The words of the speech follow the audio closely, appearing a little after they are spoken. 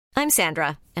I'm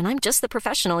Sandra, and I'm just the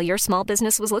professional your small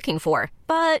business was looking for.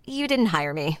 But you didn't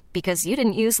hire me because you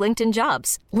didn't use LinkedIn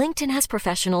Jobs. LinkedIn has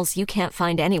professionals you can't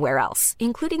find anywhere else,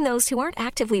 including those who aren't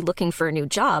actively looking for a new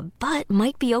job, but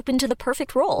might be open to the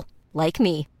perfect role, like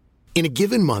me. In a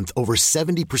given month, over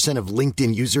 70% of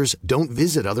LinkedIn users don't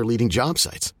visit other leading job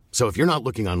sites. So if you're not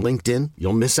looking on LinkedIn,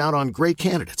 you'll miss out on great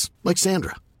candidates like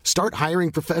Sandra. Start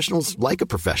hiring professionals like a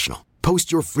professional.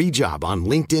 Post your free job on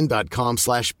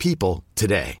linkedin.com/people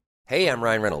today. Hey, I'm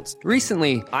Ryan Reynolds.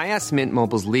 Recently, I asked Mint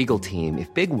Mobile's legal team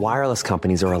if big wireless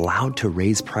companies are allowed to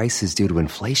raise prices due to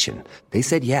inflation. They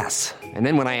said yes. And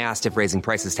then when I asked if raising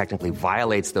prices technically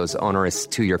violates those onerous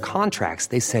two-year contracts,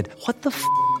 they said, "What the f***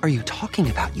 are you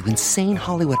talking about, you insane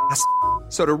Hollywood ass?"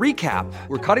 So to recap,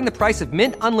 we're cutting the price of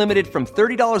Mint Unlimited from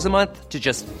 $30 a month to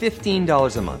just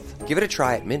 $15 a month. Give it a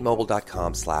try at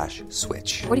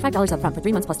mintmobile.com/switch. $45 up front for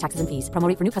 3 months plus taxes and fees. Promo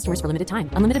rate for new customers for limited time.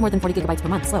 Unlimited more than 40 gigabytes per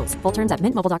month. Slows full terms at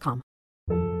mintmobile.com.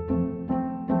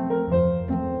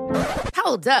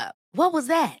 Hold up. What was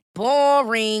that?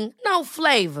 Boring. No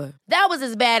flavor. That was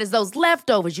as bad as those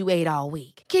leftovers you ate all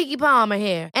week. Keke Palmer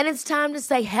here, and it's time to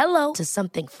say hello to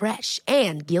something fresh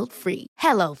and guilt-free.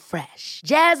 Hello Fresh.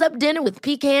 Jazz up dinner with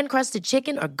pecan-crusted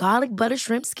chicken or garlic butter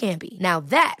shrimp scampi. Now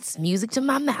that's music to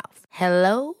my mouth.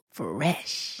 Hello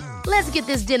Fresh. Let's get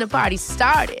this dinner party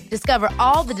started. Discover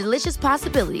all the delicious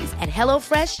possibilities at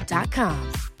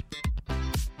hellofresh.com.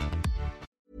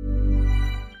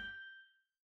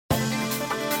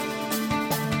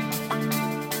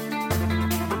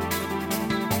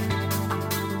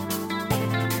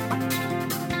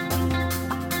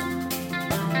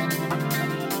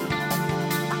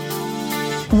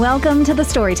 Welcome to the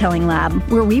Storytelling Lab,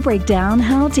 where we break down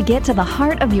how to get to the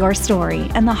heart of your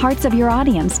story and the hearts of your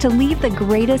audience to leave the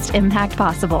greatest impact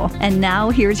possible. And now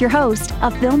here's your host, a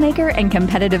filmmaker and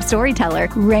competitive storyteller,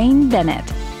 Rain Bennett.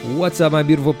 What's up, my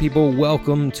beautiful people?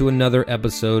 Welcome to another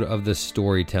episode of the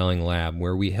Storytelling Lab,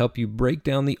 where we help you break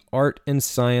down the art and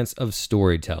science of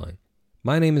storytelling.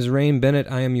 My name is Rain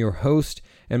Bennett. I am your host,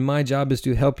 and my job is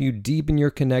to help you deepen your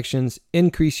connections,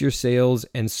 increase your sales,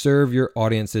 and serve your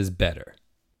audiences better.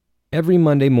 Every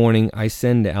Monday morning, I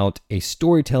send out a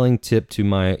storytelling tip to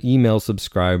my email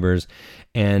subscribers,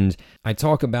 and I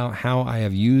talk about how I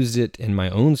have used it in my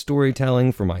own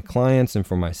storytelling for my clients and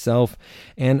for myself,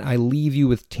 and I leave you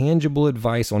with tangible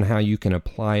advice on how you can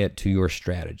apply it to your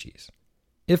strategies.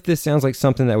 If this sounds like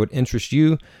something that would interest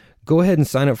you, go ahead and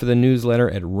sign up for the newsletter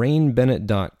at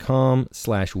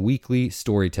rainbennett.com/weekly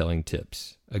storytelling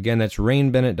tips. Again, that's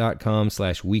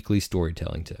rainbennett.com/weekly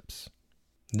storytelling tips.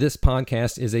 This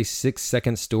podcast is a 6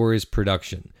 Second Stories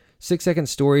production. 6 Second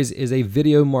Stories is a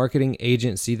video marketing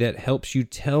agency that helps you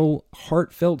tell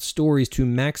heartfelt stories to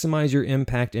maximize your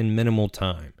impact in minimal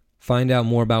time. Find out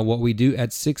more about what we do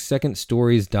at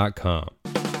 6secondstories.com.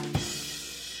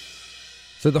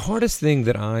 So the hardest thing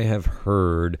that I have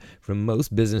heard from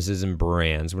most businesses and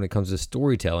brands when it comes to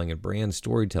storytelling and brand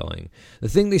storytelling, the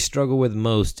thing they struggle with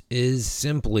most is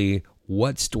simply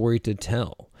what story to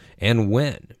tell and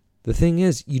when. The thing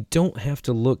is, you don't have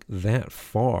to look that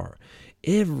far.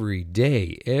 Every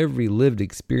day, every lived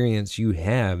experience you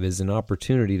have is an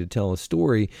opportunity to tell a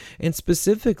story, and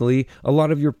specifically, a lot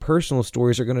of your personal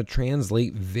stories are going to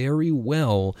translate very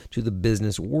well to the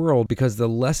business world because the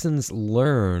lessons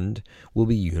learned will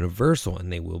be universal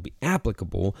and they will be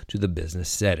applicable to the business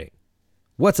setting.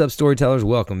 What's up, storytellers?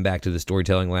 Welcome back to the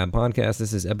Storytelling Lab podcast.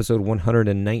 This is episode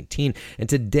 119, and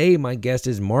today my guest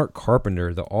is Mark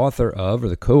Carpenter, the author of, or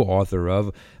the co-author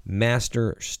of,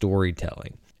 Master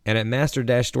Storytelling. And at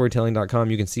master-storytelling.com,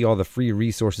 you can see all the free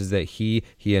resources that he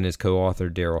and his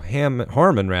co-author, Daryl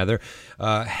Harmon,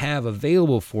 have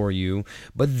available for you.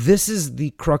 But this is the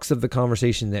crux of the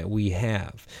conversation that we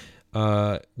have.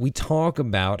 We talk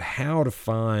about how to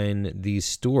find these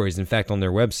stories. In fact, on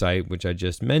their website, which I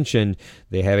just mentioned,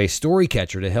 they have a story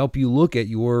catcher to help you look at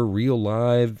your real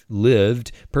live,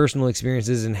 lived personal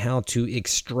experiences and how to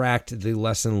extract the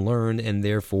lesson learned and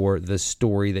therefore the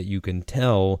story that you can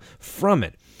tell from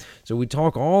it. So we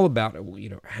talk all about,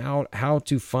 how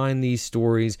to find these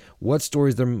stories, what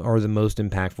stories are the most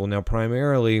impactful. Now,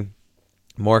 primarily,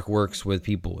 Mark works with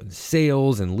people in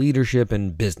sales and leadership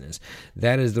and business.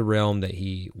 That is the realm that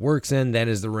he works in. That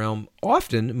is the realm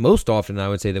most often, I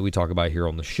would say, that we talk about here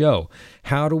on the show.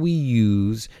 How do we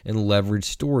use and leverage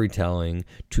storytelling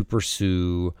to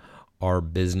pursue our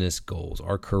business goals,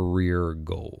 our career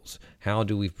goals? How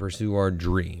do we pursue our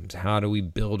dreams? How do we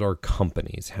build our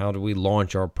companies? How do we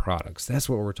launch our products? That's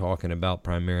what we're talking about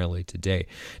primarily today.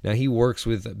 Now, he works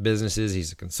with businesses.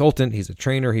 He's a consultant. He's a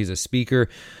trainer. He's a speaker.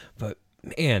 But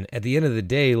man, at the end of the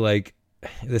day,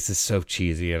 this is so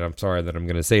cheesy, and I'm sorry that I'm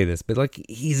going to say this, but like,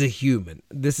 he's a human.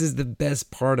 This is the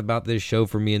best part about this show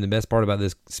for me, and the best part about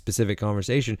this specific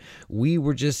conversation. We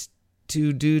were just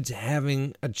two dudes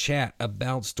having a chat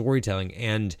about storytelling,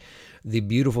 and the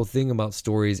beautiful thing about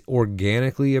stories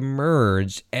organically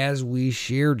emerged as we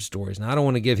shared stories. Now, I don't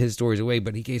want to give his stories away,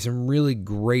 but he gave some really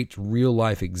great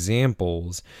real-life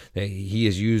examples that he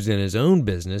has used in his own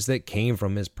business that came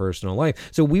from his personal life.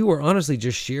 So we were honestly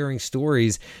just sharing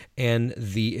stories, and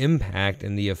the impact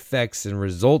and the effects and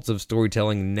results of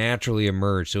storytelling naturally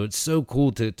emerged. So it's so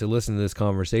cool to listen to this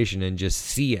conversation and just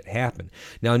see it happen.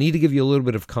 Now, I need to give you a little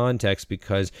bit of context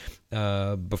because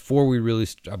before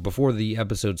the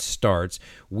episode starts,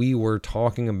 we were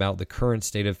talking about the current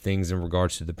state of things in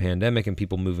regards to the pandemic and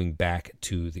people moving back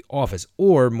to the office,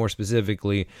 or more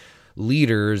specifically,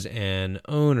 leaders and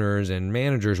owners and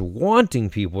managers wanting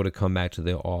people to come back to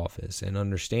the office and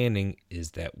understanding,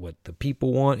 is that what the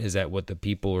people want? Is that what the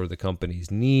people or the companies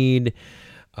need?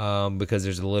 Because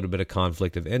there's a little bit of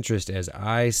conflict of interest as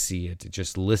I see it,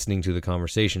 just listening to the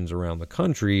conversations around the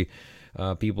country.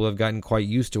 People have gotten quite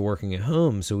used to working at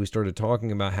home, so we started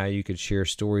talking about how you could share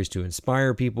stories to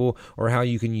inspire people, or how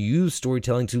you can use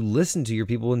storytelling to listen to your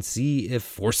people and see if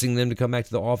forcing them to come back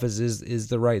to the office is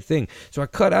the right thing. So I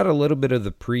cut out a little bit of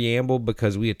the preamble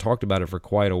because we had talked about it for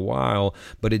quite a while,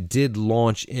 but it did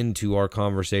launch into our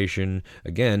conversation,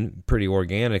 again, pretty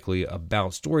organically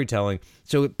about storytelling.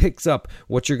 So it picks up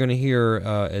what you're going to hear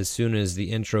as soon as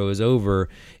the intro is over,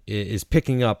 is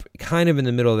picking up kind of in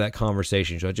the middle of that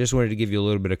conversation. So I just wanted to give you a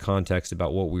little bit of context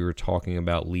about what we were talking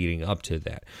about leading up to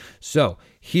that. So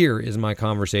here is my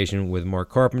conversation with Mark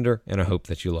Carpenter, and I hope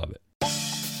that you love it.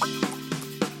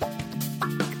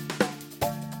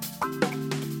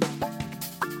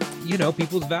 You know,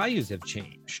 people's values have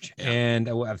changed, and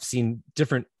I've seen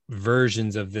different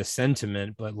versions of this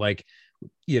sentiment, but like,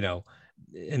 you know,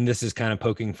 and this is kind of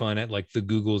poking fun at like the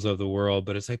Googles of the world,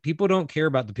 but it's like people don't care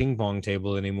about the ping pong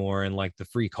table anymore and like the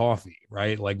free coffee,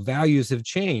 right? Like values have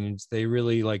changed. They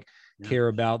really like care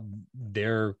about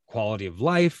their quality of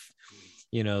life,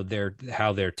 you know,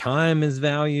 how their time is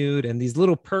valued, and these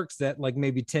little perks that like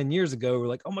maybe 10 years ago were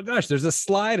like, oh my gosh, there's a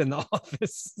slide in the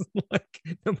office. Like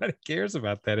nobody cares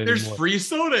about that anymore. There's free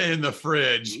soda in the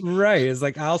fridge. Right. It's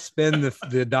like, I'll spend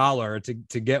the dollar to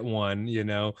get one, you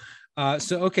know?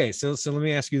 So let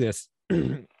me ask you this,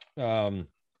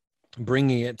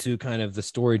 bringing it to kind of the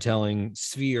storytelling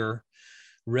sphere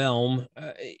realm,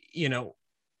 you know,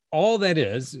 all that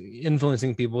is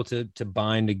influencing people to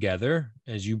bind together,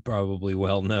 as you probably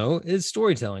well know, is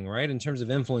storytelling, right? In terms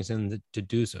of influencing them to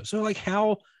do so. So like,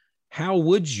 how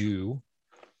would you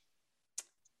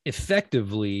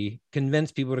effectively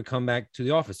convince people to come back to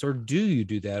the office? Or do you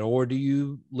do that? Or do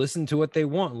you listen to what they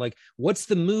want? Like, what's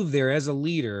the move there as a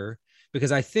leader?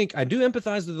 Because I think I do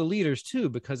empathize with the leaders too,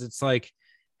 because it's like,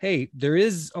 hey, there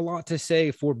is a lot to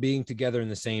say for being together in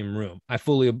the same room. I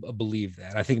fully believe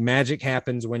that. I think magic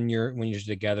happens when you're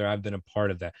together. I've been a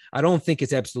part of that. I don't think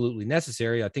it's absolutely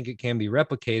necessary. I think it can be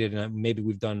replicated, and maybe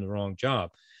we've done the wrong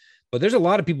job. But there's a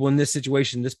lot of people in this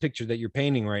situation, this picture that you're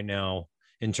painting right now,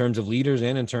 in terms of leaders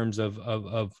and in terms of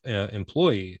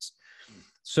employees.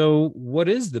 So what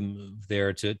is the move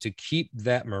there to keep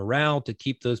that morale, to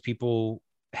keep those people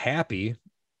happy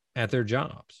at their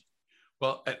jobs?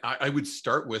 Well, I would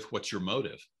start with, what's your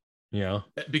motive? Yeah,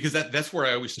 because that's where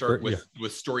I always start with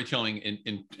storytelling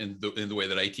in the way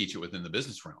that I teach it within the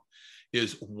business realm,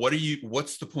 is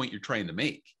what's the point you're trying to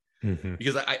make? Mm-hmm.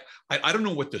 Because I don't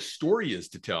know what the story is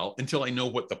to tell until I know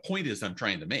what the point is I'm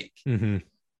trying to make. Mm-hmm.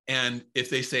 And if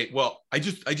they say, well, I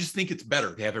just think it's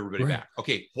better to have everybody back.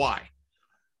 Okay, why?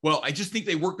 Well, I just think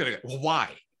they work better. Well, why?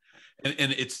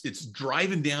 And it's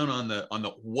driving down on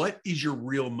the what is your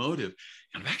real motive?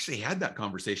 And I've actually had that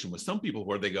conversation with some people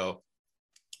where they go,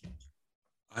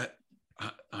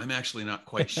 I'm actually not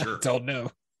quite sure. Don't know.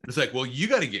 It's like, well, you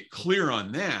got to get clear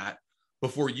on that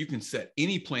before you can set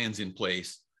any plans in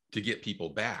place to get people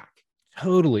back.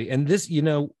 Totally. And this, you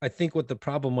know, I think what the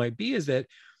problem might be is that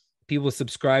people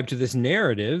subscribe to this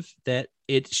narrative that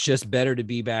it's just better to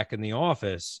be back in the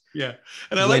office. Yeah.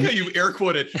 And I like how you air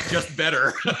quoted just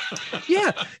better.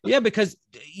 Yeah. Because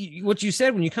what you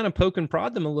said, when you kind of poke and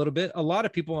prod them a little bit, a lot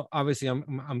of people, obviously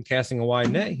I'm casting a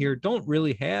wide net here, don't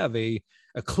really have a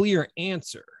clear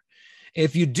answer.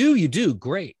 If you do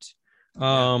great.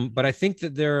 But I think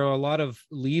that there are a lot of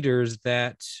leaders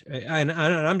that, and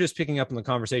I'm just picking up on the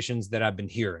conversations that I've been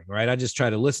hearing, right? I just try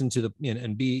to listen to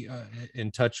and be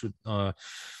in touch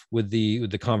with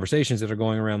the conversations that are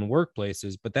going around the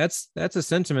workplaces. But that's a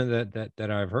sentiment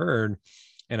that I've heard,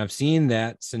 and I've seen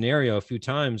that scenario a few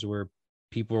times where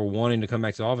people are wanting to come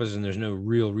back to the office and there's no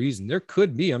real reason. There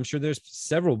could be, I'm sure there's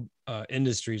several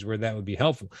industries where that would be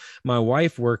helpful. My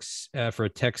wife works for a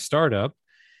tech startup,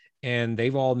 and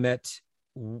they've all met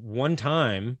one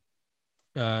time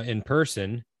in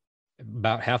person.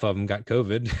 About half of them got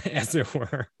COVID, as it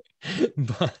were.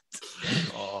 But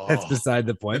that's beside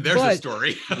the point. There's a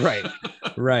story.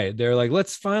 Right. They're like,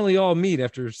 let's finally all meet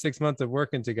after 6 months of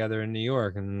working together in New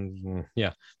York. And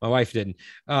yeah, my wife didn't.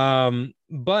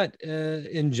 But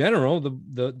in general,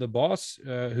 the boss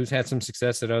who's had some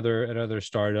success at other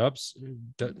startups,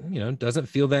 doesn't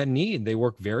feel that need. They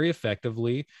work very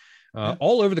effectively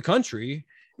all over the country.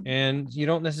 And you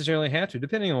don't necessarily have to,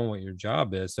 depending on what your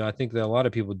job is. So I think that a lot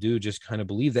of people do just kind of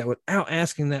believe that without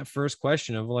asking that first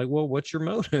question of like, well, what's your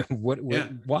motive?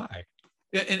 Why?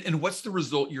 Yeah, and what's the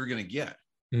result you're going to get?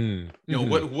 Mm-hmm.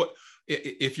 What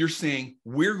if you're saying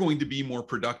we're going to be more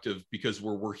productive because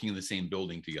we're working in the same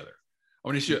building together?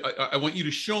 I want you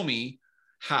to show me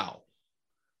how,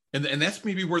 and that's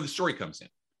maybe where the story comes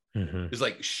in. Mm-hmm. It's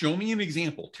like, show me an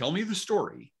example. Tell me the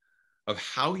story of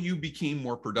how you became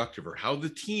more productive, or how the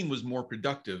team was more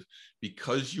productive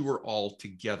because you were all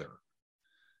together.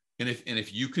 And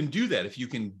if you can do that, if you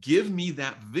can give me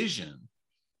that vision,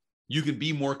 you can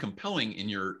be more compelling in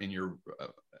your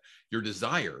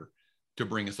desire to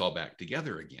bring us all back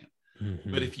together again.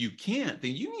 Mm-hmm. But if you can't,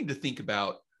 then you need to think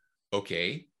about,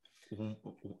 okay,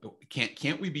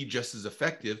 can't we be just as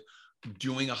effective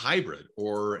doing a hybrid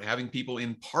or having people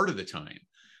in part of the time?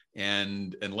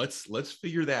 And let's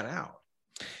figure that out.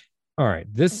 All right,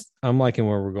 I'm liking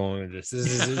where we're going with this.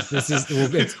 This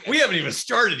is we haven't even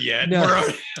started yet. No.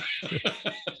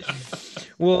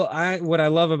 Well, what I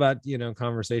love about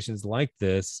conversations like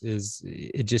this is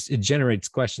it generates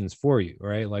questions for you,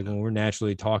 right? Like when we're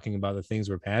naturally talking about the things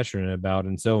we're passionate about,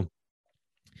 and so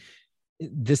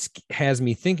this has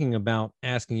me thinking about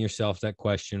asking yourself that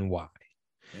question, why?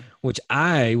 Which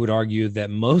I would argue that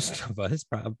most of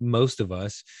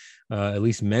us, at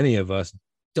least many of us,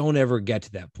 don't ever get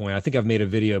to that point. I think I've made a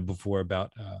video before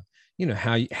about,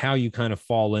 how you kind of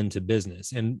fall into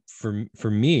business. And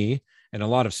for me, and a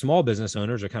lot of small business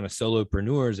owners are kind of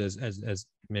solopreneurs, as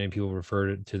many people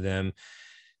refer to them.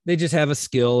 They just have a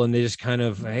skill and they just kind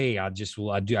of, hey, I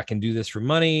can do this for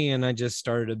money. And I just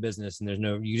started a business,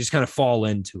 and you just kind of fall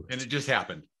into it. And it just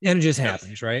happened.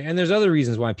 Happens, right? And there's other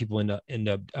reasons why people end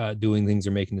up doing things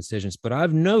or making decisions. But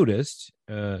I've noticed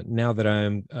now that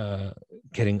I'm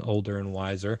getting older and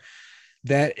wiser,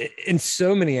 that in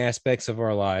so many aspects of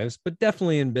our lives, but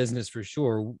definitely in business for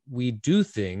sure, we do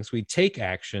things, we take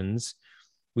actions,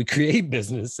 we create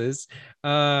businesses,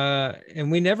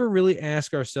 and we never really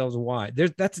ask ourselves why.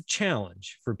 That's a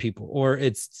challenge for people, or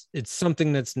it's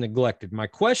something that's neglected. My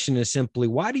question is simply,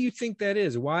 why do you think that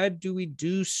is? Why do we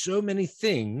do so many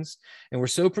things and we're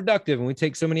so productive and we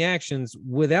take so many actions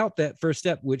without that first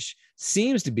step, which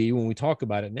seems to be, when we talk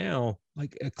about it now,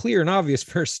 like a clear and obvious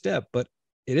first step, but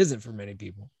it isn't for many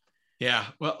people. Yeah.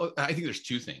 Well, I think there's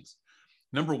two things.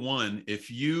 Number one,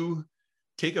 if you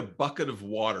take a bucket of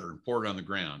water and pour it on the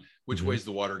ground, which way is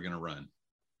the water going to run?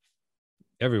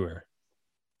 Everywhere.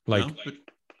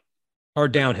 Or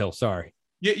downhill. Sorry.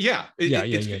 Yeah.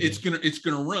 It's going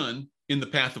to run in the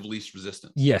path of least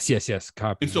resistance. Yes.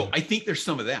 Carpenter. And so I think there's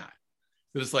some of that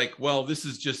it's like, well, this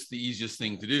is just the easiest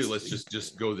thing to do. Let's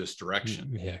just go this direction.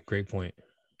 Yeah. Great point.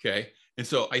 Okay. And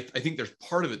so I think there's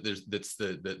part of it that's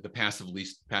the path of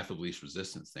least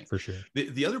resistance thing. For sure.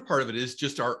 The other part of it is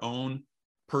just our own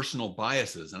personal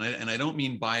biases. And I don't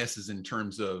mean biases in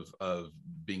terms of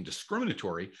being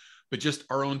discriminatory, but just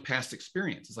our own past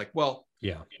experience. It's like, well,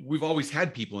 yeah, we've always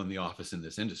had people in the office in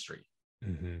this industry.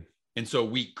 Mm-hmm. And so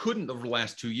we couldn't over the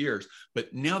last 2 years,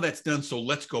 but now that's done. So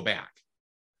let's go back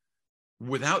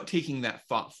without taking that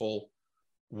thoughtful,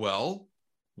 well,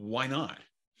 why not?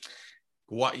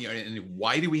 Why, and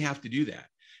why do we have to do that?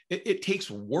 It takes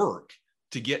work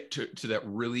to get to that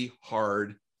really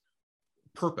hard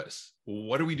purpose.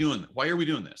 What are we doing? Why are we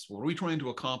doing this? What are we trying to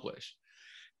accomplish?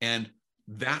 And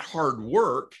that hard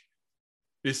work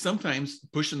is sometimes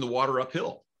pushing the water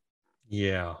uphill.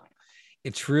 Yeah.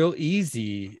 It's real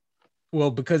easy.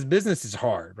 Well, because business is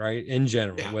hard, right? In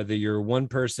general, whether you're a one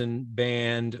person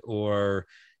band or,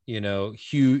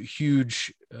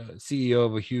 huge CEO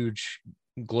of a huge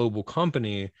global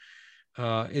company,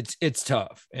 it's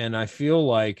tough. And I feel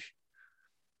like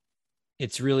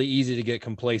it's really easy to get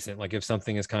complacent. Like if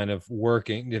something is kind of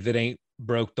working, if it ain't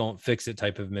broke, don't fix it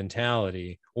type of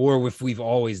mentality, or if we've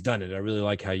always done it. I really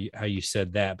like how you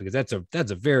said that, because that's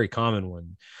a very common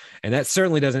one. And that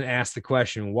certainly doesn't ask the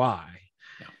question why.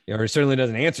 Or it certainly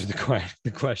doesn't answer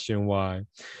the question why.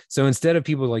 So instead of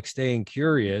people like staying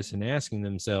curious and asking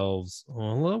themselves,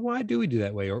 well, why do we do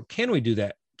that way? Or can we do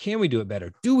that? Can we do it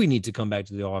better? Do we need to come back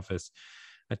to the office?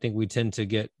 I think we tend to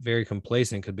get very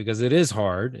complacent because it is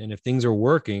hard. And if things are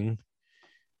working,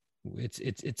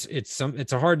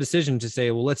 it's a hard decision to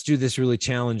say, well, let's do this really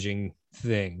challenging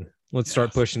thing. Let's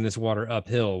start pushing this water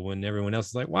uphill when everyone else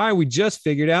is like, why? We just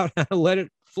figured out how to let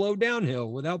it flow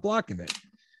downhill without blocking it.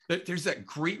 There's that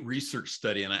great research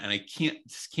study, and I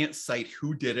can't cite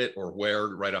who did it or where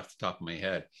right off the top of my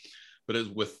head, but it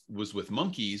was with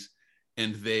monkeys,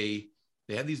 and they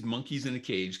had these monkeys in a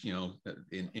cage,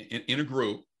 in a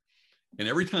group, and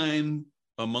every time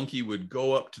a monkey would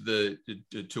go up to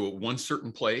one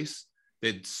certain place,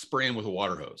 they'd spray him with a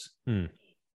water hose. And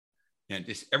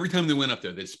just every time they went up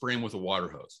there, they'd spray him with a water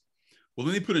hose. Well,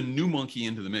 then they put a new monkey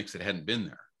into the mix that hadn't been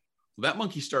there. Well, that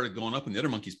monkey started going up, and the other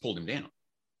monkeys pulled him down.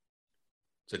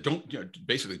 So don't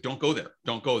go there.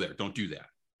 Don't go there. Don't do that.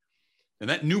 And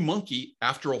that new monkey,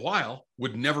 after a while,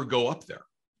 would never go up there.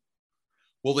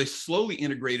 Well, they slowly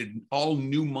integrated all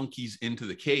new monkeys into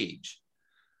the cage,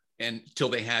 and till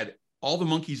they had all the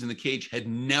monkeys in the cage had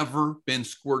never been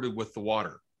squirted with the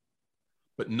water,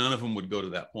 but none of them would go to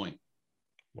that point.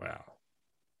 Wow.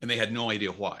 And they had no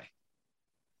idea why.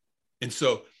 And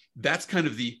so that's kind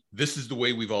of this is the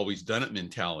way we've always done it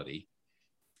mentality,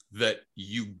 that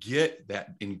you get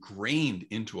that ingrained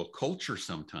into a culture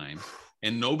sometimes,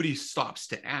 and nobody stops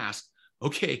to ask,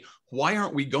 okay, why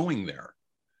aren't we going there?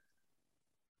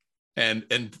 And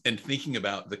thinking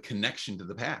about the connection to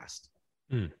the past.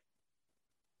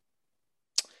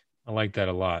 I like that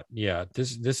a lot. Yeah,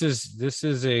 this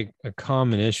is a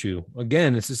common issue.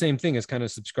 Again, it's the same thing as kind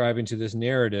of subscribing to this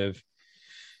narrative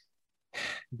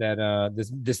that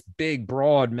this big,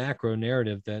 broad macro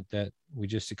narrative that we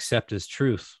just accept as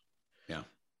truth. Yeah.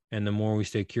 And the more we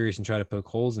stay curious and try to poke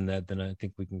holes in that, then I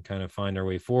think we can kind of find our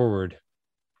way forward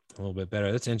a little bit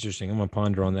better. That's interesting. I'm gonna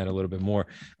ponder on that a little bit more.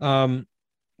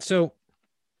 So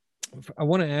I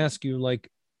want to ask you,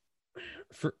 like,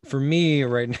 for me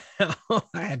right now,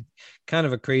 I had kind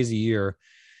of a crazy year.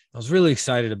 I was really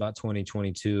excited about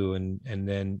 2022, and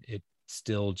then it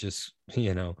still just,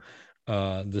 the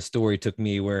story took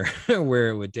me where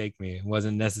it would take me. It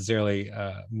wasn't necessarily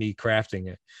me crafting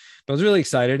it, but I was really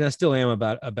excited, and I still am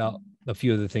about a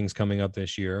few of the things coming up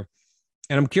this year.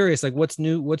 And I'm curious, like, what's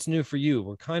new for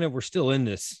you? We're still in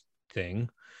this thing.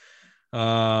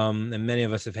 And many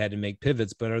of us have had to make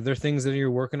pivots, but are there things that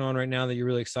you're working on right now that you're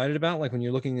really excited about? Like when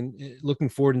you're looking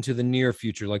forward into the near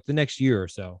future, like the next year or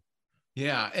so?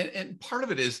 Yeah. And part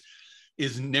of it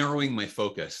is narrowing my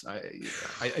focus. I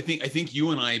think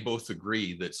you and I both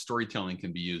agree that storytelling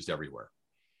can be used everywhere.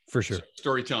 For sure.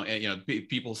 Storytelling,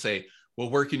 people say, well,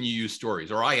 where can you use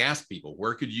stories? Or I ask people,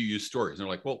 where could you use stories? And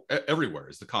they're like, well, everywhere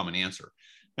is the common answer.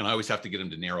 And I always have to get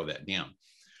them to narrow that down.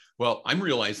 Well, I'm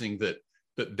realizing that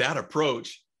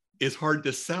approach is hard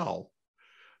to sell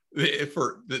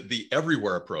for the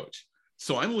everywhere approach.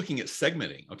 So I'm looking at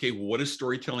segmenting. Okay, what does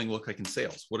storytelling look like in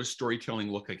sales? What does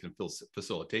storytelling look like in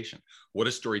facilitation? What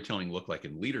does storytelling look like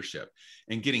in leadership?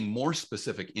 And getting more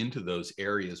specific into those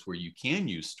areas where you can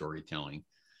use storytelling,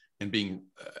 and being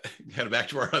headed back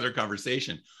to our other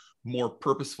conversation, more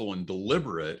purposeful and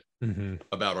deliberate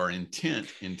about our intent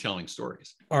in telling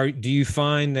stories. Do you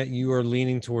find that you are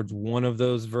leaning towards one of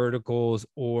those verticals,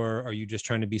 or are you just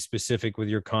trying to be specific with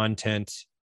your content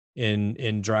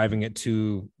in driving it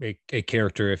to a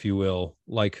character, if you will,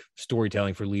 like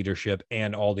storytelling for leadership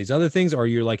and all these other things? Or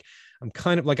you're like, I'm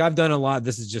kind of like, I've done a lot.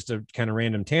 This is just a kind of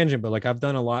random tangent, but like I've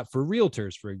done a lot for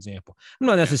realtors, for example. I'm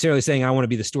not necessarily saying I want to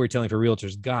be the storytelling for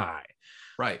realtors guy.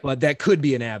 Right. But that could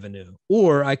be an avenue.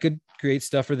 Or I could create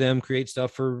stuff for them, create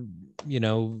stuff for,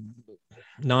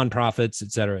 nonprofits,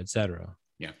 et cetera, et cetera.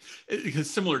 Yeah. Because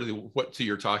similar to what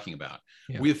you're talking about,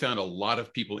 we have found a lot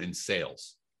of people in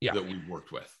sales that we've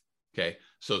worked with. Okay.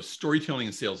 So storytelling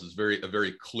and sales is a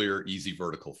very clear, easy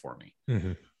vertical for me.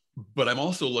 But I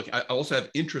also have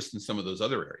interest in some of those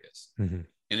other areas and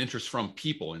interest from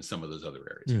people in some of those other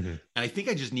areas. And I think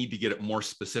I just need to get it more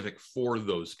specific for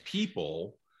those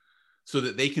people, so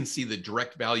that they can see the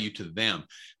direct value to them,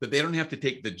 that they don't have to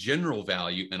take the general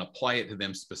value and apply it to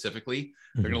them specifically.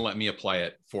 They're going to let me apply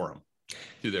it for them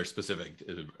to their specific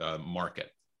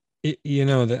market.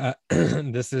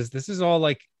 This is all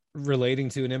like relating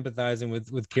to and empathizing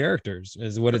with characters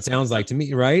is what it sounds like to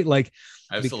me, right? Like,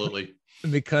 absolutely.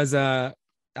 Because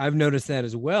I've noticed that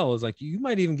as well. Is like, you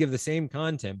might even give the same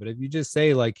content, but if you just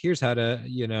say like, here's how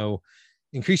to,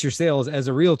 increase your sales as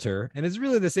a realtor. And it's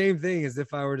really the same thing as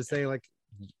if I were to say, like,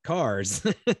 cars,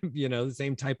 the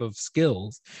same type of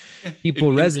skills.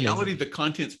 People resonate. In reality, the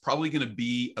content's probably going to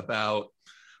be about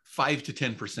 5 to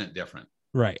 10% different.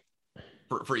 Right.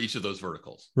 For each of those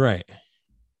verticals. Right.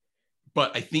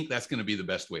 But I think that's going to be the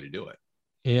best way to do it.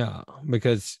 Yeah,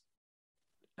 because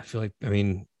I feel like,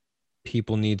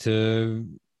 people need to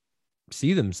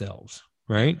see themselves,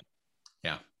 right?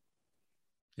 Yeah.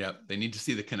 Yeah. They need to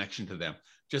see the connection to them,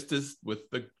 just as with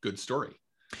the good story.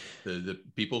 The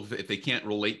people, if they can't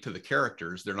relate to the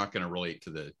characters, they're not going to relate to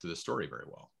the story very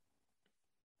well.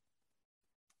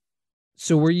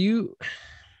 So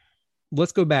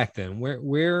let's go back then.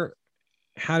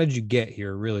 How did you get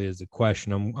here really is the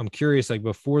question. I'm curious, like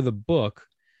before the book,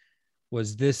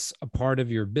 was this a part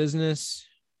of your business,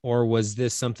 or was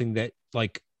this something that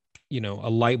like, a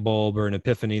light bulb or an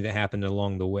epiphany that happened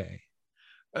along the way?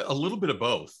 A little bit of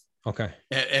both. Okay.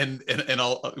 And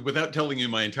I'll, without telling you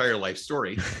my entire life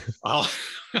story, I'll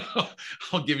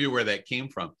give you where that came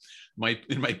from.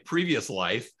 In my previous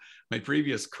life, my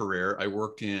previous career, I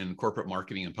worked in corporate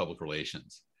marketing and public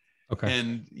relations. Okay.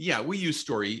 And yeah, we use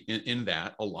story in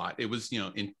that a lot. It was,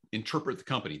 interpret the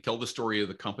company, tell the story of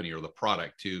the company or the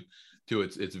product to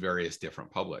its various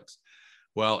different publics.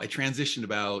 Well, I transitioned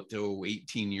about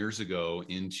 18 years ago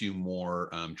into more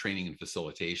training and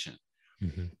facilitation.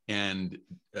 Mm-hmm. And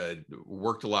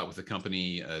worked a lot with a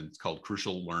company. It's called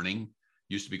Crucial Learning.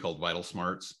 Used to be called Vital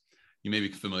Smarts. You may be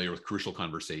familiar with Crucial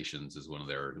Conversations as one of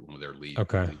their lead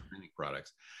training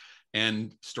products.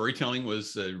 And storytelling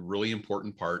was a really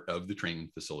important part of the training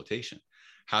facilitation.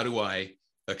 How do I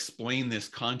explain this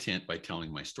content by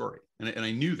telling my story? And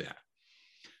I knew that.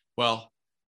 Well,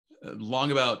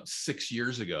 long about 6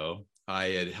 years ago, I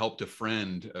had helped a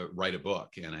friend write a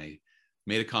book, and I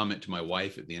made a comment to my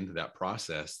wife at the end of that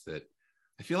process that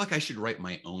I feel like I should write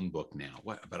my own book now,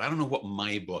 but I don't know what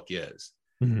my book is.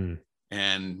 Mm-hmm.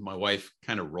 And my wife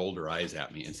kind of rolled her eyes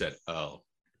at me and said, "Oh,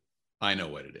 I know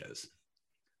what it is."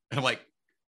 And I'm like,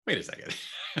 wait a second.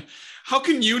 How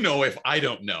can you know if I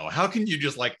don't know? How can you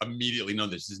just like immediately know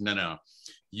this? No.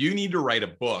 You need to write a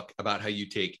book about how you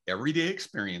take everyday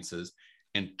experiences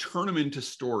and turn them into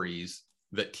stories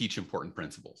that teach important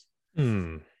principles.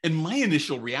 Mm. And my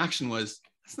initial reaction was,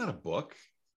 that's not a book.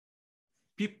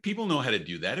 People know how to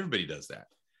do that. Everybody does that.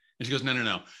 And she goes,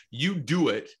 no. You do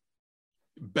it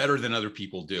better than other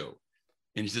people do.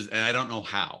 And she says, and I don't know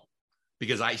how,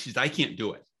 because I can't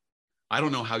do it. I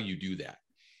don't know how you do that.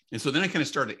 And so then I kind of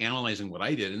started analyzing what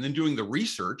I did and then doing the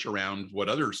research around what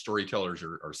other storytellers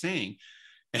are saying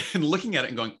and looking at it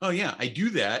and going, oh yeah, I do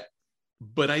that,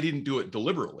 but I didn't do it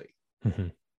deliberately. Mm-hmm.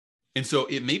 And so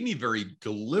it made me very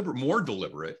more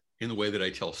deliberate in the way that I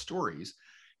tell stories.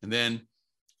 And then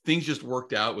things just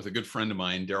worked out with a good friend of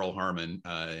mine, Daryl Harmon,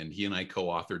 and he and I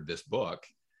co-authored this book.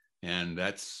 And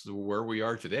that's where we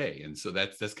are today. And so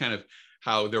that's kind of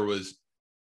how it was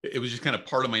just kind of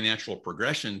part of my natural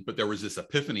progression. But there was this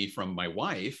epiphany from my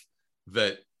wife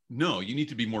that, no, you need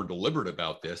to be more deliberate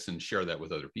about this and share that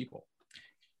with other people.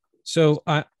 So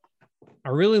I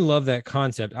really love that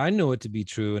concept. I know it to be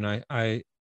true. And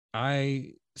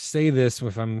I say this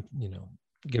if I'm,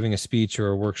 giving a speech or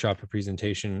a workshop or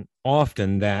presentation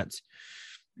often that,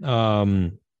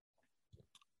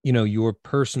 your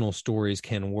personal stories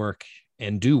can work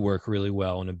and do work really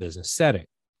well in a business setting.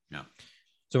 Yeah.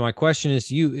 So my question is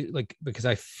to you, because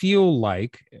I feel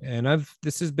like, and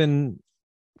this has been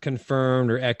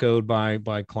confirmed or echoed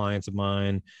by clients of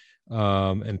mine,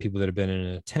 and people that have been in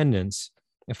attendance.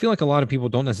 I feel like a lot of people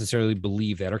don't necessarily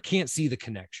believe that or can't see the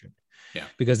connection. Yeah.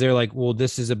 Because they're like, well,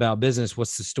 this is about business.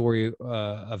 What's the story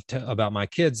about my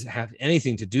kids have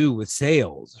anything to do with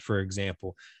sales, for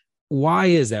example? Why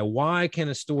is that? Why can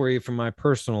a story from my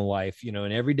personal life,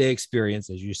 an everyday experience,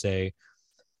 as you say,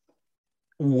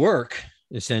 work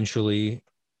essentially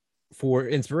for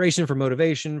inspiration, for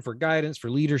motivation, for guidance, for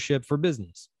leadership, for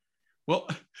business? Well,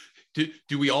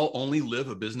 do we all only live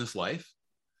a business life?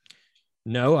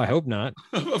 No, I hope not.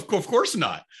 Of course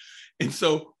not. And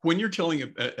so when you're telling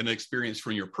an experience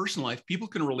from your personal life, people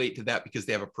can relate to that because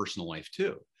they have a personal life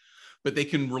too. But they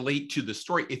can relate to the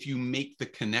story if you make the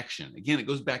connection. Again, it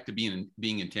goes back to being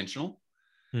intentional,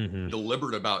 mm-hmm.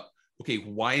 deliberate about, okay,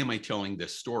 why am I telling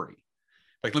this story?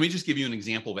 Like, let me just give you an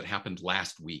example that happened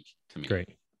last week to me. Great.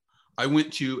 I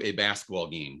went to a basketball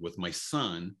game with my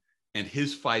son and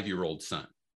his 5-year-old son.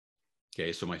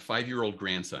 Okay, so my 5-year-old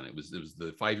grandson, it was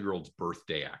the 5-year-old's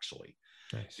birthday, actually.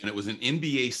 Nice. And it was an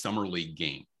NBA summer league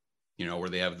game, where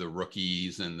they have the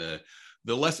rookies and the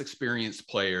less experienced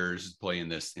players play in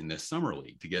this summer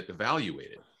league to get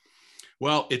evaluated.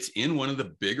 Well, it's in one of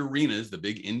the big arenas, the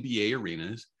big NBA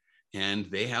arenas. and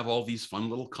they have all these fun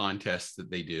little contests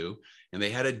that they do. And they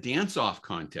had a dance-off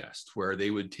contest where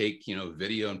they would take,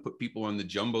 video and put people on the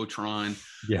Jumbotron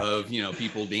of,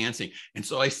 people dancing. And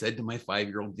so I said to my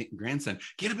 5-year-old grandson,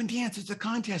 get up and dance. It's a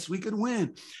contest. We could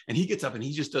win. And he gets up and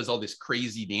he just does all this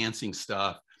crazy dancing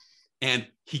stuff. And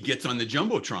he gets on the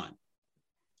Jumbotron.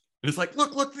 And it's like,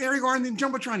 look, there you are on the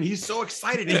Jumbotron. And he's so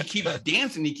excited. And he keeps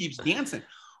dancing. He keeps dancing.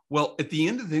 Well, at the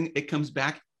end of the thing, it comes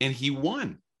back and he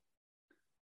won.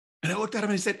 And I looked at him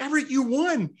and I said, Everett, you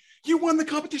won. You won the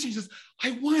competition. He says,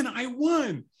 I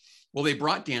won. Well, they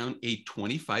brought down a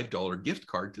 $25 gift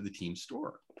card to the team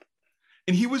store.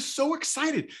 And he was so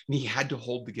excited. And he had to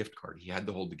hold the gift card.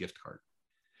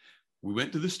 We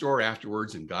went to the store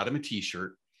afterwards and got him a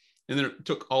t-shirt. And then it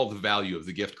took all the value of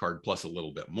the gift card plus a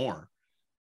little bit more.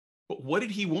 But what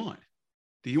did he want?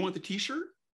 Did he want the t-shirt?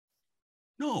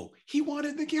 No, he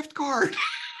wanted the gift card.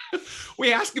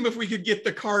 We asked him if we could get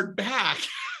the card back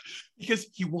because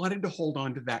he wanted to hold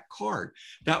on to that card.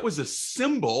 That was a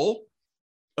symbol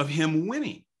of him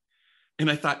winning.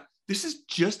 And I thought, this is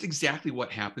just exactly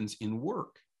what happens in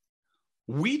work.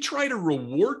 We try to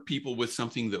reward people with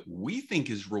something that we think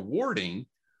is rewarding,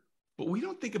 but we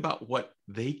don't think about what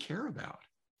they care about.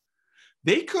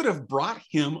 They could have brought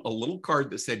him a little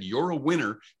card that said, you're a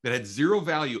winner, that had zero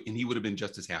value, and he would have been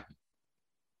just as happy.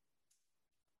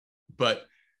 But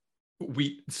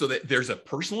so that there's a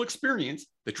personal experience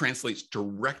that translates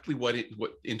directly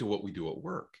into what we do at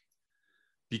work,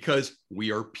 because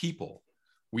we are people.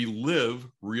 We live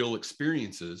real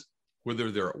experiences, whether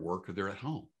they're at work or they're at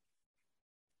home.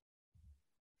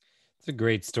 It's a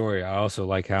great story. I also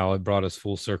like how it brought us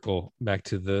full circle back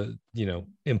to the,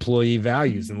 employee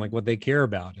values and like what they care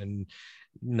about, and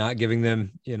not giving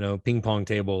them, ping pong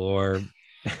table or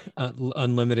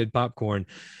unlimited popcorn.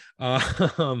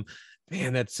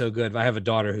 Man, that's so good. I have a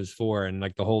daughter who's 4, and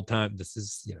like the whole time, this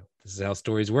is how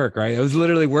stories work, right? It was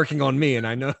literally working on me, and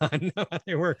I know how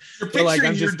they work. You're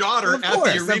picturing your daughter at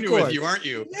the arena with you, aren't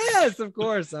you? Yes, of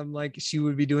course. I'm like, she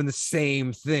would be doing the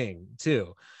same thing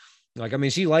too. Like, I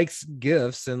mean, she likes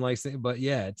gifts and likes, but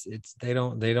yeah, it's they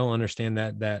don't understand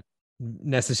that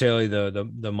necessarily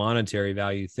the monetary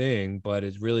value thing, but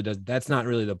it really does. That's not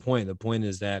really the point. The point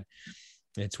is that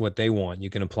it's what they want. You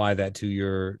can apply that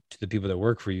to the people that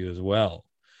work for you as well.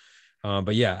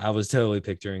 But yeah, I was totally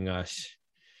picturing us.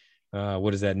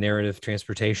 What is that, narrative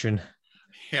transportation?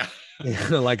 Yeah.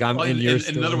 Like I'm in your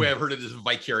story. Another way I've heard it is a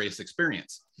vicarious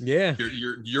experience. Yeah.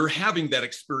 You're having that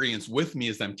experience with me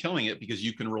as I'm telling it, because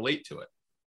you can relate to it.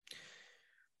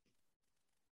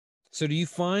 So do you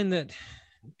find that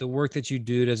the work that you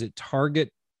do, does it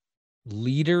target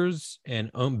leaders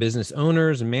and business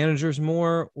owners and managers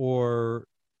more, or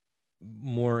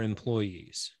more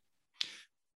employees?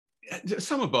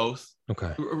 Some of both.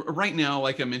 Okay. Right now,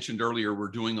 like I mentioned earlier, we're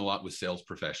doing a lot with sales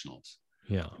professionals.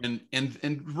 Yeah.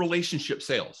 And relationship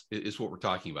sales is what we're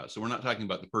talking about. So we're not talking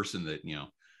about the person that,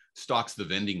 stocks the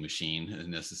vending machine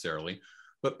necessarily,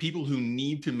 but people who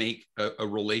need to make a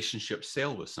relationship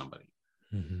sale with somebody.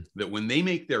 Mm-hmm. That when they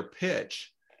make their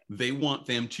pitch, they want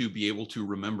them to be able to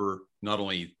remember not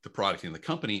only the product and the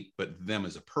company, but them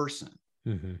as a person,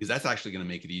 because that's actually going to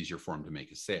make it easier for them to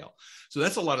make a sale. So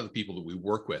that's a lot of the people that we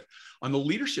work with. On the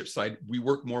leadership side, we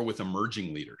work more with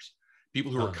emerging leaders,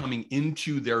 people who are coming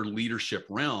into their leadership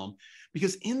realm,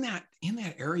 because in that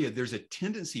area, there's a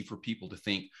tendency for people to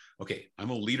think, okay,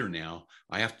 I'm a leader now.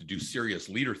 I have to do serious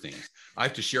leader things. I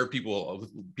have to share people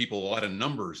a lot of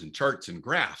numbers and charts and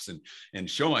graphs and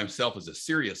show myself as a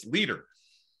serious leader.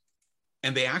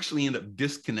 And they actually end up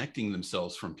disconnecting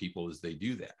themselves from people as they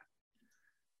do that.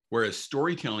 Whereas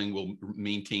storytelling will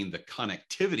maintain the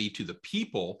connectivity to the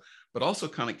people, but also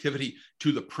connectivity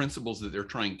to the principles that they're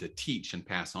trying to teach and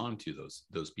pass on to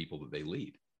those people that they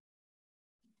lead.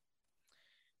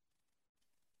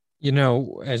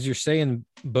 As you're saying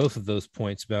both of those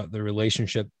points about the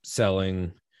relationship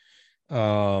selling,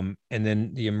 and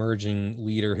then the emerging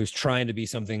leader who's trying to be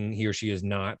something he or she is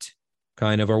not,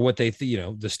 kind of, or what they,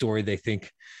 the story they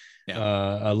think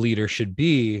a leader should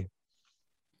be.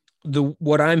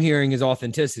 What I'm hearing is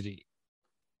authenticity.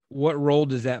 What role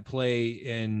does that play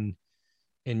in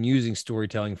using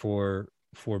storytelling for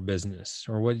business,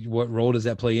 or what role does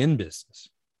that play in business?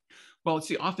 Well, it's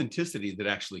the authenticity that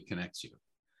actually connects you.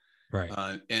 Right.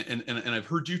 And I've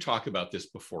heard you talk about this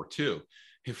before too.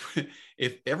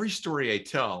 If every story I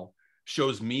tell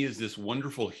shows me as this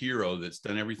wonderful hero that's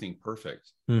done everything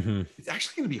perfect, it's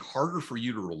actually going to be harder for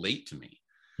you to relate to me.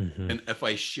 And if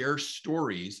I share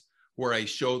stories where I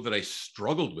show that I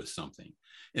struggled with something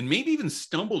and maybe even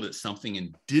stumbled at something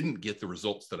and didn't get the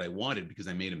results that I wanted because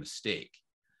I made a mistake.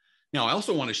 Now, I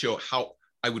also want to show how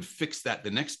I would fix that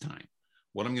the next time.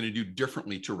 What I'm going to do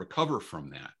differently to recover from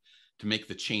that, to make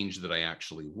the change that I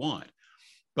actually want.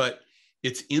 But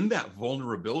it's in that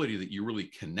vulnerability that you really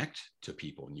connect to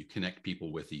people, and you connect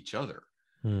people with each other.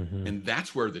 Mm-hmm. And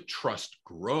that's where the trust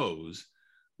grows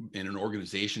in an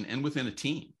organization and within a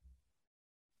team.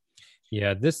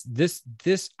 Yeah, this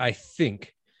I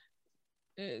think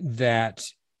that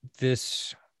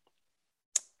this,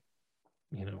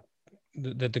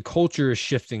 that the culture is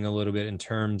shifting a little bit in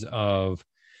terms of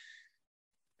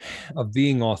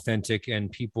being authentic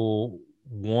and people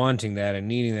wanting that and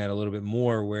needing that a little bit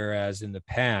more. Whereas in the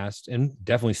past, and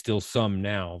definitely still some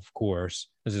now, of course,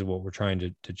 this is what we're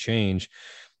trying to change.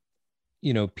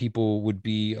 People would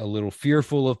be a little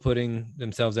fearful of putting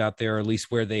themselves out there, or at least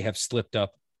where they have slipped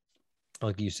up,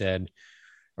 like you said,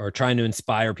 or trying to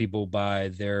inspire people by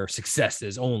their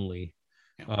successes only,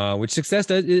 which success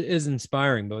is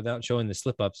inspiring, but without showing the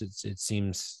slip ups, it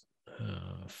seems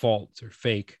false or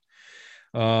fake.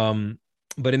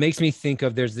 But it makes me think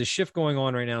of, there's this shift going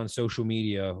on right now in social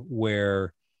media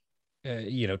where,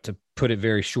 to put it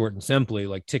very short and simply,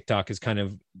 like TikTok is kind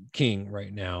of king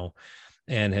right now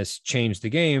and has changed the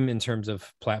game in terms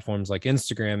of platforms like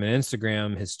Instagram. And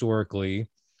Instagram historically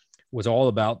was all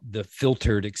about the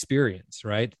filtered experience,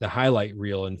 right? The highlight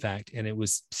reel, in fact. And it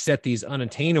was set these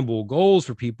unattainable goals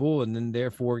for people, and then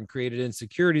therefore created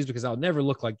insecurities because I'll never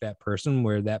look like that person,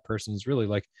 where that person is really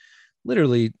like,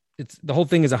 literally, it's the whole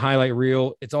thing is a highlight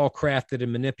reel. It's all crafted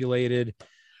and manipulated.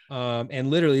 And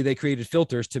literally they created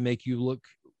filters to make you look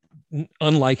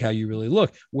unlike how you really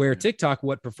look. Where TikTok,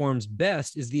 what performs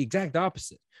best is the exact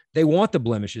opposite. They want the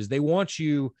blemishes. They want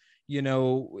you,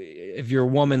 if you're a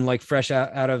woman, like fresh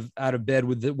out of bed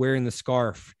with wearing the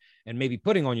scarf and maybe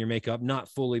putting on your makeup, not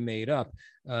fully made up.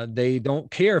 They don't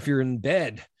care if you're in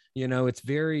bed. It's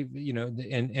very,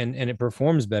 and it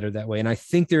performs better that way. And I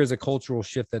think there is a cultural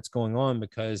shift that's going on,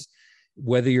 because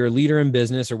whether you're a leader in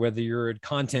business or whether you're a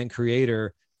content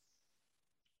creator,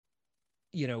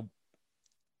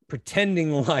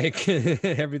 pretending like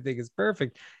everything is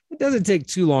perfect, it doesn't take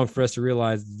too long for us to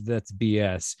realize that's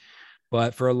BS.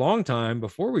 But for a long time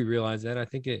before we realize that, I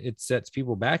think it sets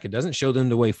people back. It doesn't show them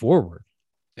the way forward.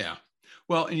 Yeah.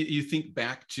 Well, and you think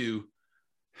back to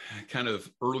kind of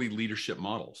early leadership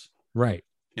models. Right.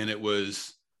 And it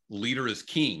was leader is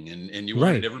king, and you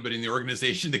wanted everybody in the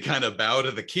organization to kind of bow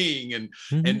to the king. And,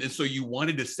 and so you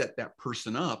wanted to set that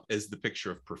person up as the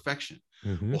picture of perfection.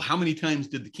 Well, how many times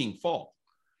did the king fall?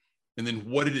 And then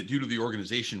what did it do to the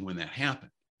organization when that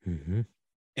happened?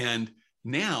 And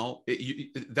now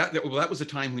that was a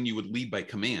time when you would lead by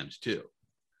command too.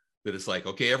 That it's like,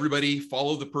 okay, everybody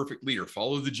follow the perfect leader,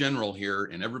 follow the general here,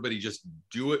 and everybody just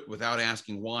do it without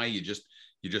asking why. You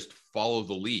just follow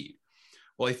the lead.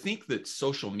 Well, I think that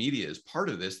social media is part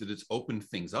of this, that it's opened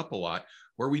things up a lot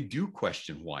where we do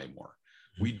question why more.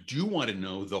 We do want to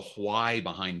know the why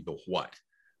behind the what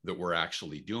that we're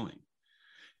actually doing.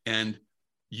 And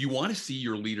you want to see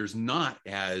your leaders not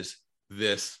as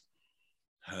this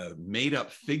made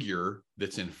up figure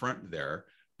that's in front there,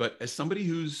 but as somebody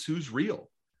who's real,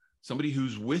 somebody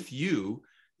who's with you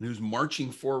and who's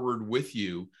marching forward with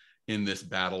you in this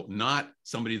battle, not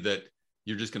somebody that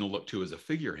you're just going to look to as a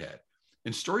figurehead.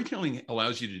 And storytelling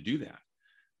allows you to do that.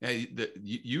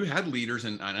 You had leaders,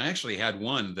 and I actually had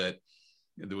one that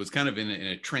was kind of in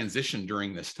a transition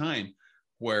during this time,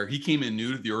 where he came in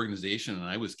new to the organization, and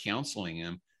I was counseling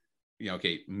him,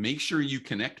 okay, make sure you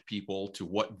connect people to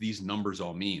what these numbers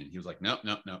all mean. And he was like, no,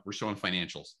 we're showing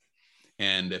financials.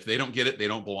 And if they don't get it, they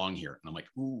don't belong here. And I'm like,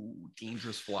 ooh,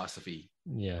 dangerous philosophy.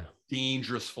 Yeah.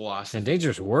 Dangerous philosophy. And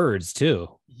dangerous words too.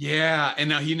 Yeah. And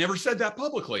now he never said that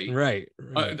publicly. Right.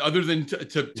 Other than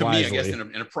to me, I guess,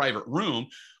 in a private room.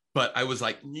 But I was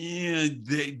like, yeah,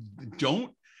 they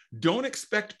don't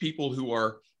expect people who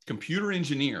are computer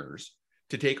engineers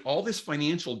to take all this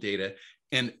financial data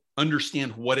and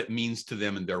understand what it means to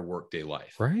them in their workday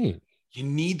life. Right. You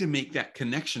need to make that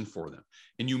connection for them.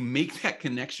 And you make that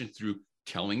connection through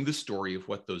telling the story of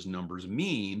what those numbers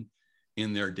mean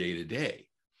in their day-to-day.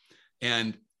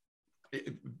 And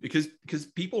because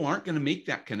people aren't going to make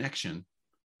that connection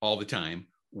all the time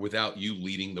without you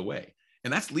leading the way.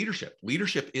 And that's leadership.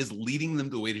 Leadership is leading them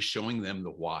the way to showing them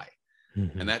the why.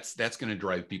 And that's going to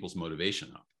drive people's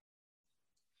motivation up.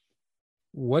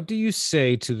 What do you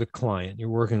say to the client? You're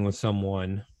working with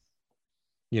someone,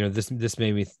 this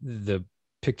made me, the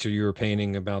picture you were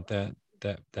painting about that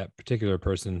particular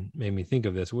person made me think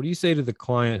of this. What do you say to the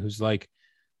client who's like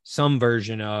some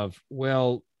version of,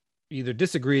 well, either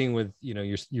disagreeing with,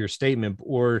 your statement,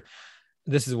 or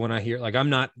this is when I hear, like, I'm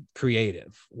not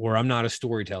creative, or I'm not a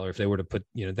storyteller, if they were to put,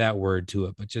 that word to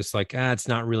it, but just like, it's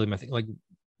not really my thing. Like,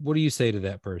 what do you say to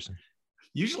that person?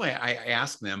 Usually I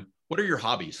ask them, what are your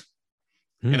hobbies?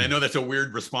 And I know that's a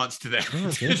weird response to that. Oh,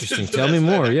 that's interesting. Tell me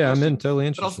more. Yeah, I'm totally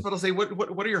interested. But I'll say,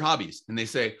 what are your hobbies? And they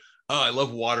say, oh, I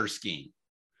love water skiing.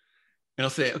 And I'll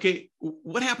say, okay,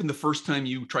 what happened the first time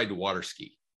you tried to water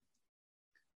ski?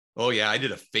 Oh yeah, I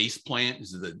did a face plant.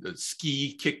 The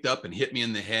ski kicked up and hit me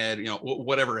in the head. You know,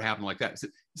 whatever happened like that.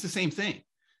 It's the same thing.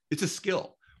 It's a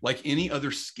skill. Like any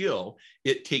other skill,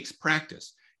 it takes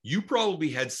practice. You probably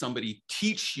had somebody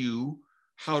teach you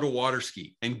how to water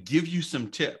ski and give you some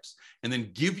tips and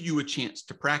then give you a chance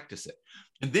to practice it.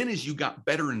 And then as you got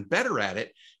better and better at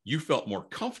it, you felt more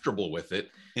comfortable with it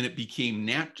and it became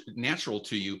natural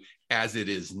to you as it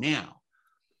is now.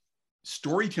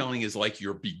 Storytelling is like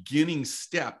your beginning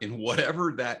step in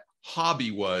whatever that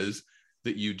hobby was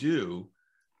that you do,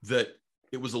 that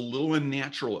it was a little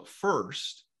unnatural at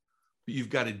first, but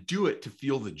you've got to do it to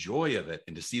feel the joy of it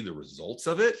and to see the results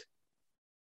of it.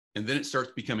 And then it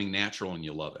starts becoming natural and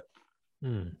you love it.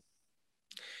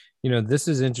 You know, this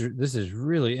is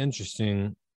really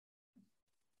interesting.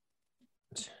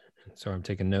 Sorry, I'm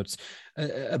taking notes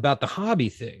about the hobby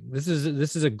thing. This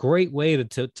is a great way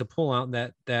to pull out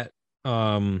that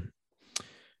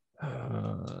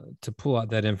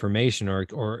information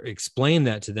or explain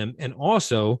that to them. And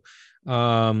also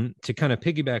to kind of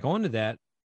piggyback onto that.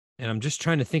 And I'm just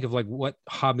trying to think of like what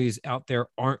hobbies out there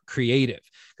aren't creative.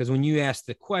 Because when you asked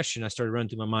the question, I started running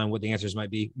through my mind what the answers might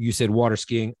be. You said water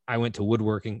skiing. I went to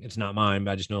woodworking. It's not mine,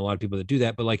 but I just know a lot of people that do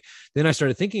that. But like, then I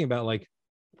started thinking about like,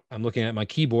 I'm looking at my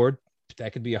keyboard.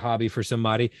 That could be a hobby for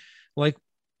somebody. Like,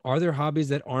 are there hobbies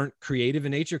that aren't creative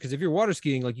in nature? Because if you're water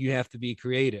skiing, like you have to be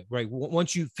creative, right?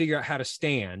 Once you figure out how to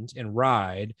stand and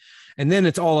ride, and then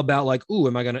it's all about like, ooh,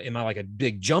 am I like a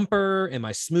big jumper? Am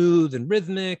I smooth and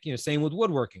rhythmic? You know, same with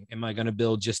woodworking. Am I going to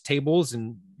build just tables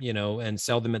and, you know, and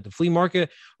sell them at the flea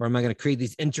market? Or am I going to create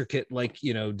these intricate, like,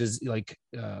 you know,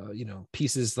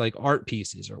 pieces like art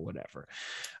pieces or whatever?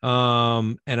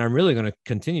 And I'm really going to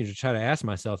continue to try to ask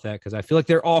myself that, because I feel like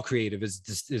they're all creative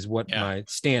is what my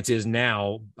stance is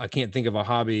now. I can't think of a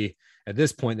hobby at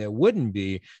this point that wouldn't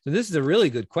be. So this is a really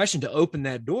good question to open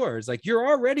that door. It's like, you're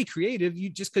already creative. You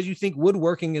just, because you think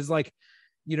woodworking is like,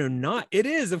 you know, not, it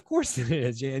is, of course it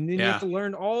is. And then you have to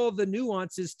learn all the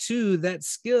nuances to that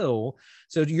skill.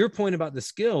 So to your point about the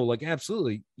skill, like,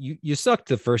 absolutely, you sucked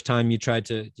the first time you tried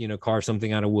to, you know, carve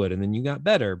something out of wood, and then you got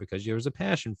better because there was a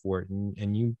passion for it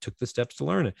and you took the steps to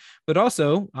learn it. But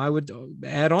also I would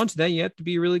add on to that, you have to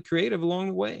be really creative along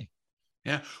the way.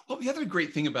 Yeah. Well, the other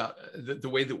great thing about the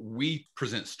way that we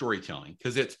present storytelling,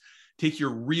 because it's take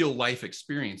your real life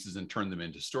experiences and turn them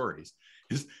into stories,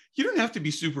 is you don't have to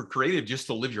be super creative just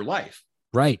to live your life.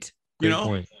 Right. Great, you know,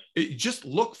 point. Just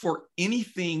look for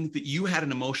anything that you had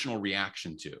an emotional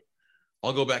reaction to.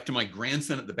 I'll go back to my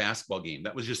grandson at the basketball game.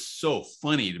 That was just so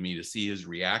funny to me to see his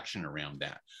reaction around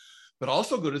that. But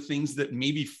also go to things that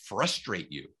maybe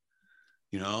frustrate you,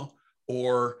 you know,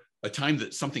 or a time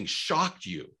that something shocked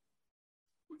you.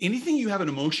 Anything you have an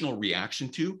emotional reaction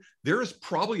to, there is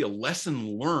probably a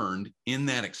lesson learned in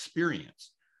that experience.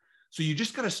 So you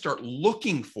just got to start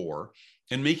looking for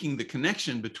and making the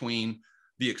connection between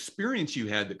the experience you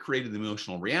had that created the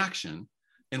emotional reaction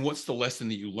and what's the lesson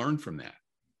that you learned from that.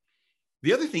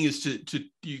 The other thing is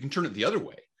you can turn it the other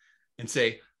way and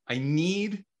say, I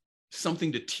need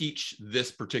something to teach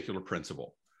this particular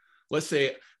principle. Let's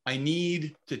say I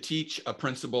need to teach a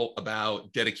principle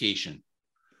about dedication.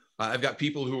 I've got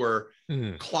people who are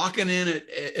clocking in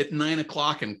at 9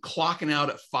 o'clock and clocking out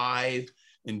at 5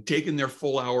 and taking their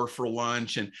full hour for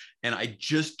lunch. And I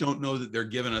just don't know that they're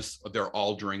giving us their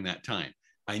all during that time.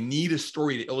 I need a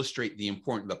story to illustrate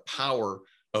the power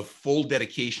of full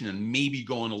dedication and maybe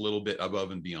going a little bit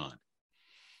above and beyond.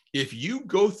 If you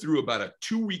go through about a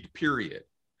 2-week period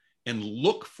and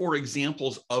look for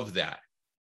examples of that,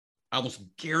 I almost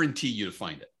guarantee you to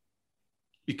find it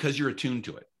because you're attuned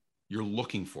to it. You're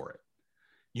looking for it.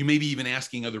 You may be even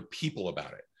asking other people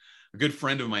about it. A good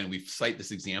friend of mine, we cite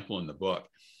this example in the book.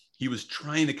 He was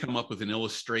trying to come up with an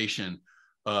illustration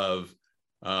of,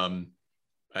 I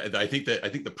think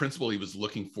the principle he was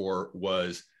looking for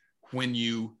was when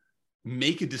you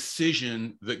make a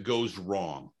decision that goes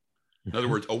wrong. In other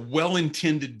words, a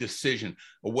well-intended decision,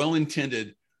 a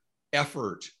well-intended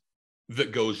effort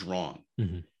that goes wrong.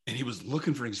 Mm-hmm. And he was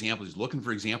looking for examples.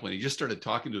 And he just started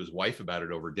talking to his wife about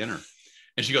it over dinner.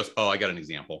 And she goes, oh, I got an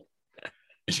example.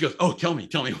 And she goes, oh, tell me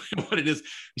what it is.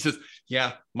 He says,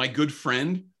 yeah, my good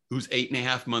friend who's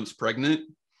 8.5 months pregnant,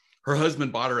 her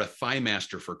husband bought her a Thigh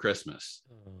Master for Christmas.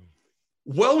 Oh.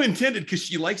 Well-intended because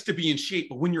she likes to be in shape.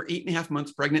 But when you're 8.5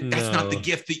 months pregnant, that's not the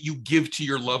gift that you give to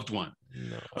your loved one.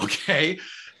 No. Okay.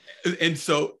 And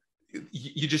so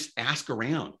you just ask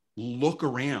around, look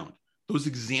around. Those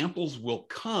examples will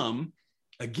come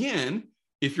again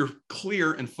if you're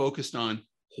clear and focused on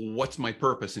what's my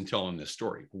purpose in telling this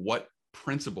story. What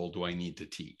principle do I need to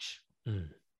teach?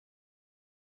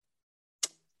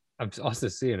 I'm also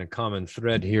seeing a common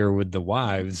thread here with the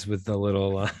wives, with the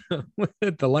little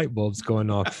with the light bulbs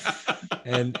going off,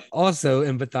 and also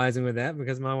empathizing with that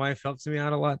because my wife helps me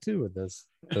out a lot too with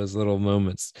those little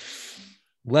moments.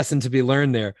 Lesson to be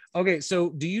learned there. Okay, so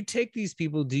do you take these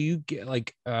people? Do you get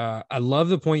like? I love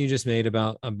the point you just made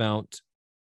about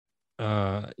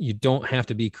you don't have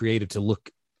to be creative to look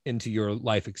into your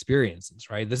life experiences,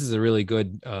 right? This is a really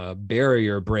good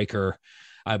barrier breaker,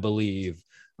 I believe.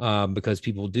 Because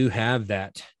people do have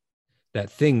that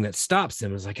thing that stops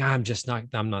them. It's like, I'm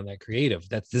not that creative.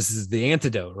 This is the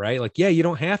antidote, right? Like, yeah, you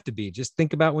don't have to be. Just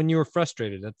think about when you were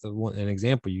frustrated. That's an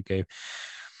example you gave.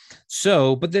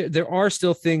 So, but there are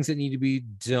still things that need to be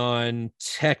done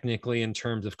technically in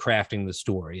terms of crafting the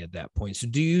story at that point. So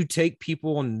do you take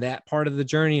people on that part of the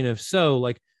journey? And if so,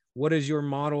 like, what is your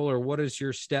model or what is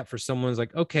your step for someone's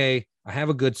like, okay, I have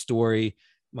a good story.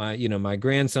 My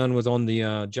grandson was on the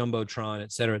Jumbotron,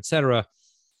 et cetera,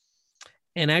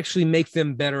 and actually make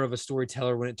them better of a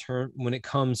storyteller when it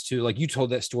comes to, like, you told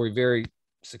that story very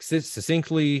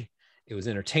succinctly. It was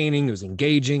entertaining. It was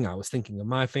engaging. I was thinking of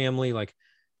my family. Like,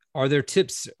 are there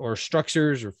tips or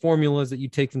structures or formulas that you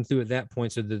take them through at that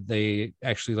point so that they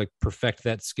actually like perfect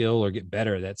that skill or get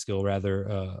better at that skill rather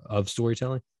of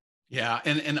storytelling? Yeah.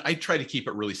 And I try to keep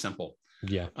it really simple.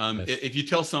 Yeah. If you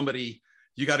tell somebody,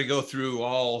 you got to go through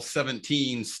all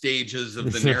 17 stages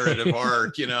of the narrative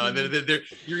arc, you're going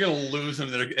to lose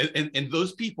them. And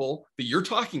those people that you're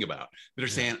talking about that are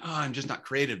saying, oh, I'm just not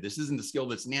creative. This isn't a skill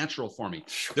that's natural for me.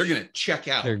 They're going to check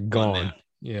out. They're gone.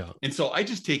 Yeah. And so I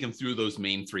just take them through those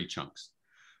main 3 chunks.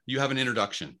 You have an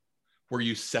introduction where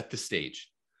you set the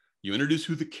stage. You introduce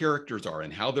who the characters are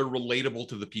and how they're relatable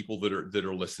to the people that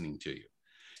are listening to you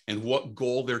and what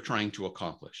goal they're trying to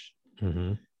accomplish.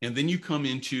 Mm-hmm. And then you come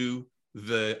into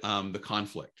the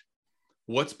conflict.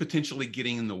 What's potentially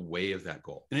getting in the way of that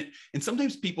goal? And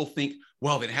sometimes people think,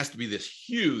 well, it has to be this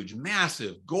huge,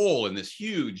 massive goal and this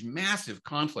huge, massive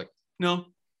conflict. No,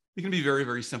 it can be very,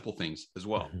 very simple things as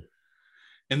well. Mm-hmm.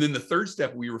 And then the third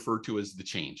step we refer to as the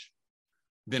change.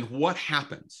 Then what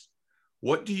happens?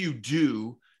 What do you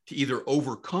do to either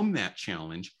overcome that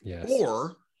challenge? Yes.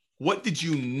 Or what did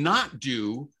you not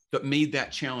do that made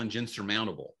that challenge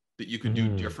insurmountable that you could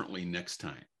do differently next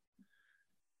time?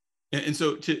 And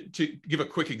so to give a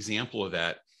quick example of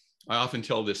that, I often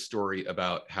tell this story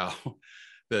about how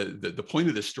the point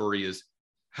of this story is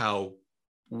how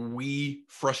we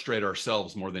frustrate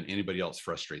ourselves more than anybody else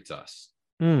frustrates us.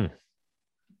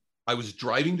 I was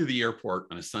driving to the airport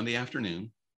on a Sunday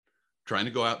afternoon, trying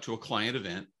to go out to a client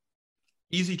event,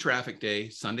 easy traffic day,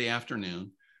 Sunday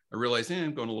afternoon. I realized,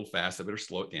 I'm going a little fast. I better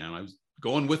slow it down. I was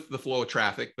going with the flow of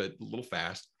traffic, but a little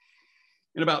fast.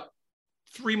 And about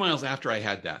 3 miles after I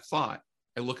had that thought,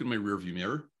 I look in my rearview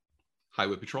mirror,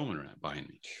 highway patrolman right behind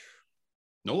me.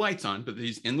 No lights on, but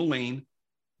he's in the lane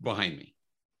behind me.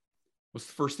 What's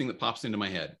the first thing that pops into my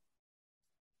head?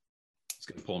 He's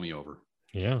going to pull me over.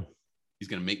 Yeah. He's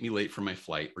going to make me late for my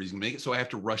flight, or he's going to make it so I have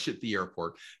to rush at the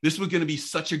airport. This was going to be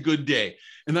such a good day.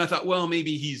 And then I thought, well,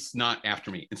 maybe he's not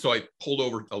after me. And so I pulled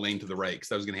over a lane to the right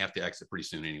because I was going to have to exit pretty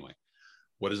soon anyway.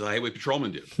 What does the highway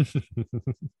patrolman do?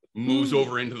 Moves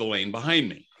over into the lane behind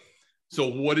me. So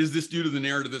what does this do to the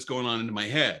narrative that's going on into my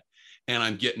head? And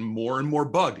I'm getting more and more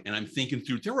bugged. And I'm thinking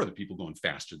through, there are other people going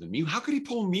faster than me. How could he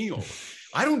pull me over?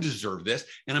 I don't deserve this.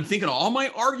 And I'm thinking all my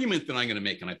argument that I'm going to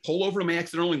make. And I pull over to my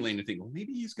exit only lane and think, well,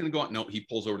 maybe he's going to go out. No, he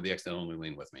pulls over to the exit only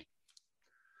lane with me.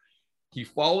 He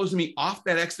follows me off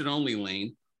that exit only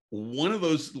lane. One of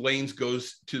those lanes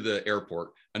goes to the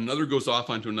airport. Another goes off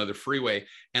onto another freeway.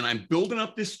 And I'm building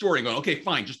up this story and going, okay,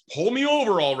 fine, just pull me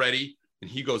over already. And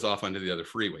he goes off onto the other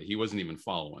freeway. He wasn't even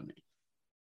following me.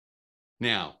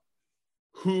 Now,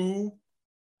 who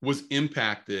was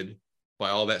impacted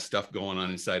by all that stuff going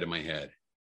on inside of my head?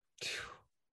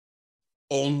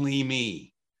 Only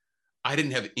me. I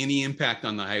didn't have any impact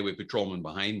on the highway patrolman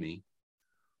behind me.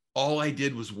 All I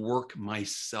did was work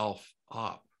myself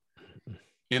up.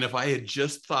 And if I had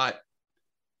just thought,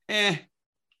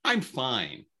 I'm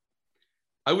fine,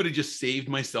 I would have just saved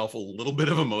myself a little bit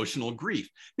of emotional grief.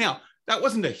 Now, that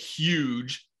wasn't a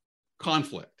huge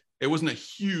conflict. It wasn't a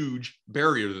huge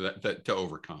barrier to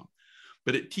overcome,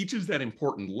 but it teaches that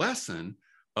important lesson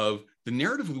of the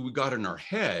narrative that we got in our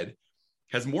head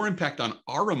has more impact on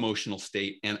our emotional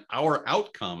state and our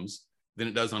outcomes than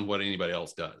it does on what anybody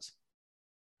else does.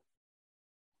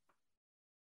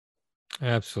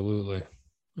 Absolutely.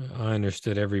 I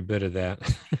understood every bit of that.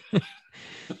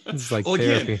 It's like well,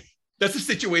 therapy. Again, that's a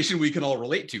situation we can all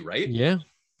relate to, right? Yeah.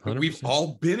 100%. We've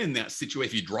all been in that situation.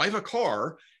 If you drive a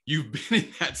car, you've been in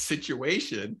that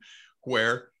situation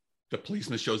where the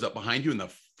policeman shows up behind you and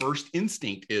the first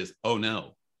instinct is, oh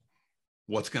no,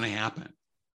 what's going to happen?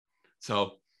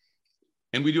 So,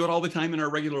 and we do it all the time in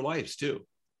our regular lives too.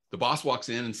 The boss walks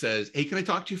in and says, hey, can I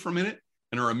talk to you for a minute?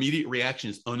 And our immediate reaction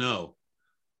is, oh no.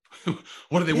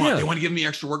 What do they want? They want to give me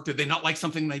extra work. Did they not like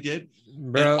something I did?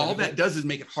 Bro, and all that does is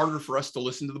make it harder for us to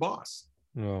listen to the boss.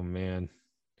 Oh man.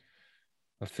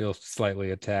 I feel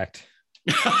slightly attacked.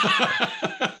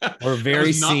 Or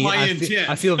very seen.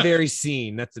 I feel very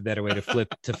seen. That's a better way to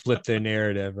flip their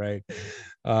narrative, right?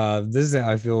 This is how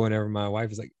I feel whenever my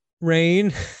wife is like,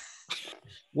 Rain.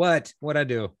 What I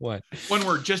do? What? One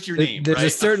word, just your name. There's right? a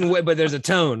certain way, but there's a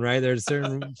tone, right? There's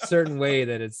a certain way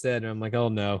that it's said. And I'm like, oh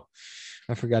no,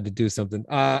 I forgot to do something.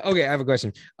 Okay, I have a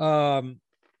question.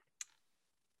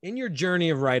 In your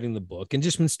journey of writing the book, and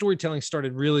just when storytelling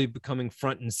started really becoming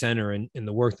front and center in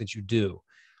the work that you do,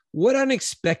 what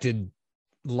unexpected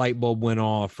light bulb went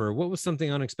off, or what was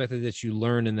something unexpected that you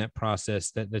learned in that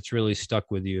process that's really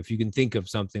stuck with you? If you can think of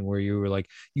something where you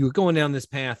were going down this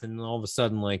path and all of a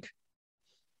sudden, like,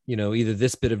 you know, either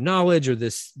this bit of knowledge or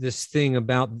this thing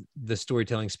about the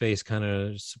storytelling space kind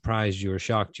of surprised you or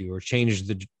shocked you or changed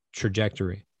the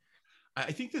trajectory.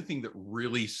 I think the thing that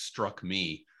really struck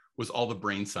me was all the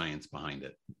brain science behind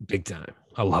it. Big time.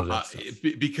 I love that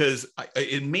because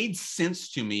it made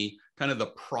sense to me, kind of the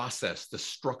process, the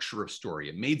structure of story.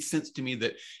 It made sense to me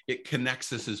that it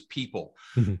connects us as people.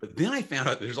 Mm-hmm. But then I found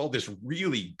out there's all this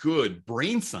really good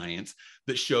brain science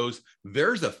that shows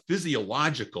there's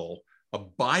a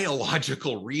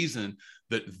biological reason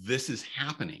that this is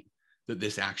happening, that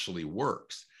this actually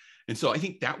works. And so I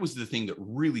think that was the thing that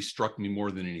really struck me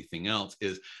more than anything else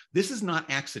is this is not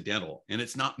accidental and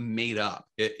it's not made up.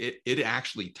 It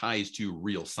actually ties to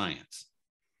real science.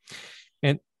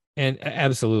 And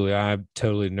absolutely, I'm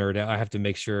totally nerd out. I have to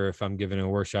make sure if I'm giving a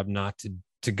workshop not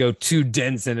to go too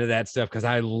dense into that stuff because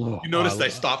I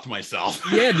stopped myself.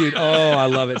 Yeah, dude. Oh, I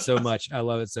love it so much.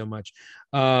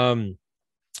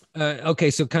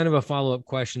 Okay, so kind of a follow-up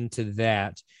question to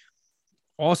that.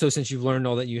 Also, since you've learned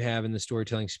all that you have in the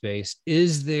storytelling space,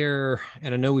 is there,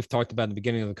 and I know we've talked about in the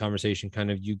beginning of the conversation,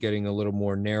 kind of you getting a little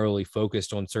more narrowly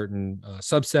focused on certain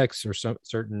subsects or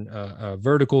certain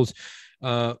verticals.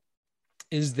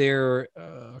 Is there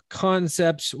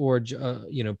concepts or,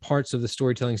 parts of the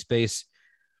storytelling space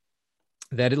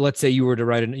that, let's say you were to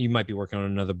write, you might be working on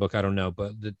another book, I don't know,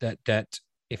 but that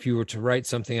if you were to write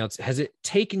something else, has it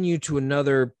taken you to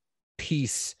another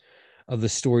piece of the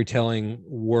storytelling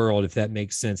world, if that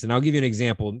makes sense? And I'll give you an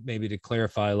example, maybe to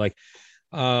clarify. Like,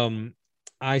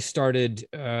 I started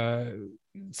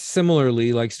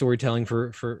similarly, like storytelling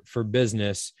for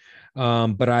business,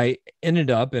 but I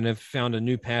ended up and have found a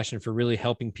new passion for really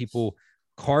helping people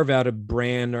carve out a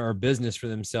brand or business for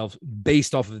themselves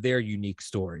based off of their unique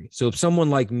story. So if someone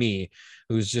like me,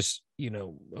 who's just,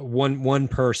 one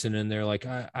person, and they're like,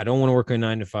 I don't want to work a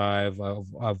 9 to 5.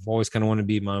 I've always kind of wanted to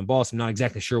be my own boss. I'm not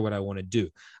exactly sure what I want to do.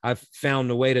 I've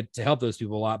found a way to help those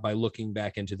people a lot by looking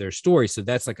back into their story. So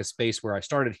that's like a space where I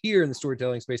started here in the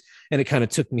storytelling space, and it kind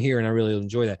of took me here, and I really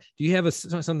enjoy that. Do you have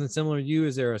something similar to you?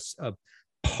 Is there a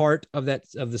part of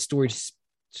the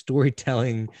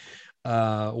storytelling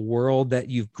world that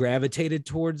you've gravitated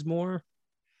towards more?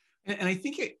 And I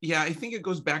think it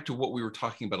goes back to what we were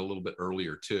talking about a little bit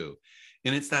earlier too.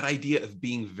 And it's that idea of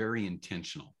being very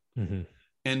intentional. Mm-hmm.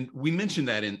 And we mentioned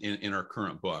that in our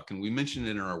current book, and we mentioned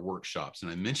it in our workshops,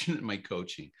 and I mentioned it in my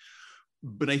coaching.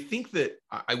 But I think that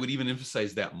I would even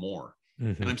emphasize that more.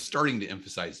 Mm-hmm. And I'm starting to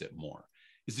emphasize it more,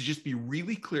 is to just be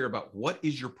really clear about what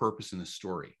is your purpose in the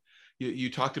story. You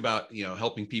talked about,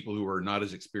 helping people who are not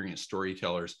as experienced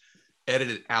storytellers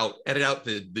edit out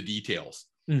the details.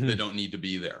 Mm-hmm. that don't need to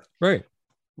be there. Right.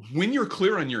 When you're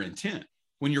clear on your intent,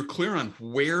 when you're clear on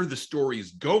where the story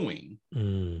is going,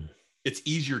 it's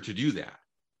easier to do that.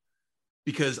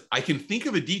 Because I can think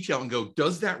of a detail and go,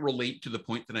 does that relate to the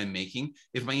point that I'm making?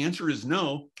 If my answer is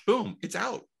no, boom, it's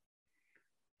out.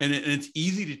 And it's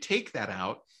easy to take that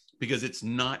out because it's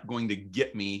not going to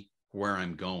get me where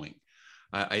I'm going.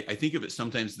 I think of it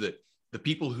sometimes that the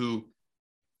people who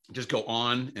just go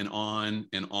on and on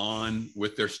and on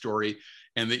with their story,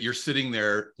 and that you're sitting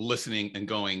there listening and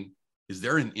going, is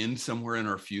there an end somewhere in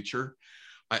our future?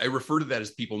 I refer to that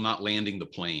as people not landing the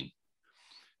plane.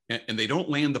 And they don't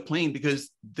land the plane because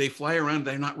they fly around.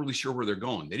 They're not really sure where they're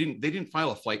going. They didn't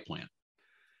file a flight plan.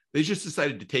 They just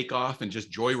decided to take off and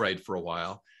just joyride for a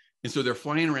while. And so they're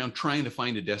flying around trying to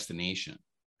find a destination.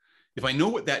 If I know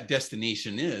what that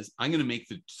destination is, I'm going to make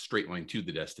the straight line to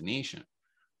the destination.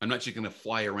 I'm not just going to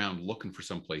fly around looking for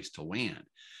some place to land.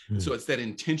 And so it's that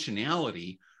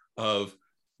intentionality of,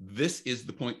 this is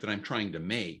the point that I'm trying to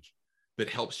make, that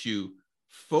helps you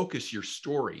focus your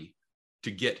story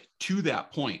to get to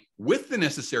that point with the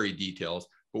necessary details,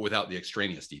 but without the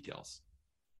extraneous details.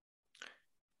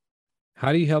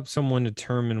 How do you help someone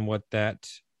determine what that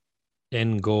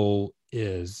end goal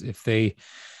is?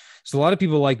 So a lot of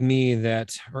people like me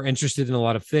that are interested in a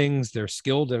lot of things, they're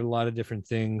skilled at a lot of different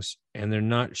things, and they're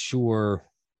not sure,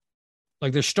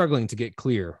 like they're struggling to get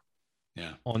clear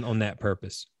on that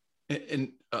purpose.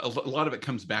 And a lot of it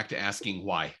comes back to asking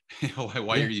why.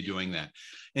 Why are you doing that?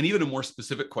 And even a more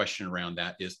specific question around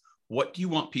that is, what do you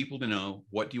want people to know?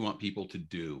 What do you want people to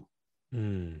do?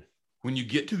 When you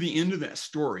get to the end of that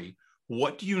story,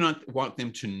 what do you not want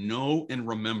them to know and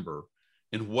remember?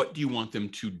 And what do you want them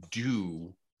to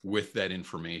do with that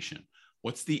information?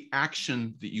 What's the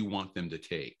action that you want them to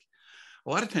take? A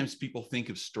lot of times people think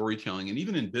of storytelling, and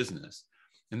even in business,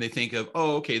 and they think of,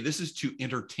 oh, okay, this is to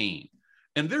entertain.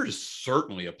 And there is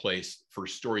certainly a place for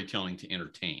storytelling to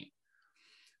entertain.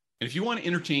 And if you want to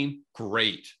entertain,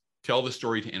 great. Tell the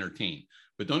story to entertain,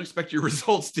 but don't expect your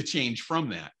results to change from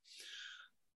that.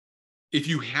 If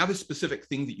you have a specific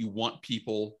thing that you want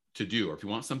people to do, or if you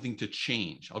want something to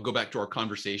change, I'll go back to our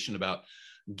conversation about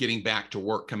getting back to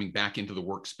work, coming back into the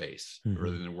workspace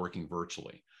rather than working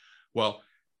virtually. Well,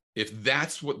 if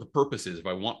that's what the purpose is, if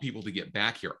I want people to get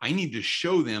back here, I need to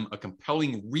show them a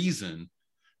compelling reason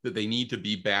that they need to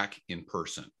be back in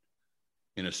person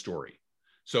in a story.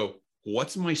 So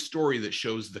what's my story that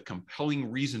shows the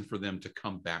compelling reason for them to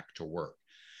come back to work?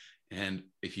 And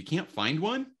if you can't find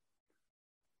one,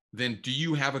 then do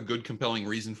you have a good, compelling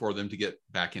reason for them to get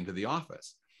back into the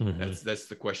office? That's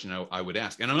the question I would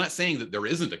ask. And I'm not saying that there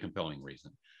isn't a compelling reason.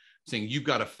 I'm saying you've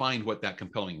got to find what that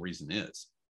compelling reason is.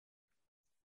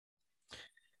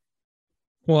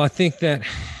 Well, I think that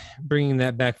bringing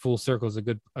that back full circle is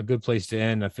a good place to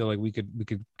end. I feel like we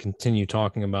could continue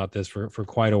talking about this for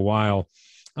quite a while.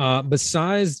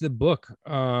 Besides the book,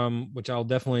 which I'll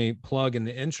definitely plug in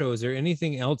the intro, is there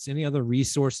anything else, any other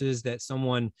resources that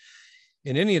someone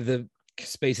in any of the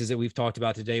spaces that we've talked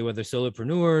about today, whether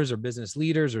solopreneurs or business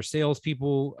leaders or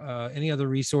salespeople, any other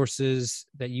resources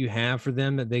that you have for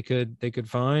them that they could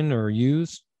find or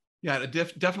use? Yeah,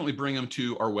 definitely bring them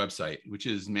to our website, which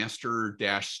is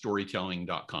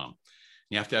master-storytelling.com.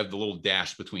 You have to have the little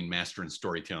dash between master and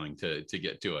storytelling to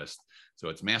get to us. So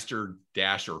it's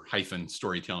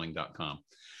master-storytelling.com.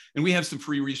 And we have some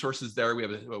free resources there. We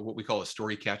have what we call a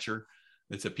story catcher.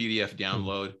 It's a PDF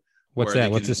download. What's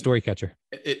that? What's a story catcher?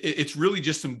 It's really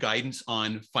just some guidance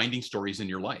on finding stories in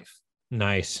your life.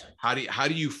 Nice. How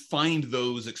do you find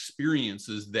those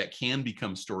experiences that can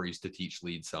become stories to teach,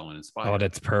 lead, sell, and inspire? Oh,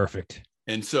 that's perfect.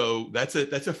 And so that's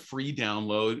a free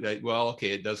download. Well,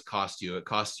 okay, it does cost you. It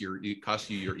costs you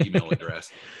your email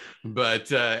address, but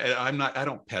I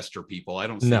don't pester people. I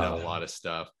don't send out a lot of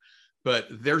stuff. But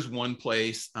there's one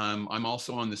place. I'm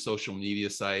also on the social media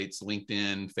sites,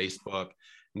 LinkedIn, Facebook,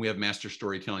 and we have master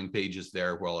storytelling pages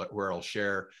there where I'll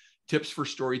share tips for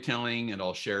storytelling, and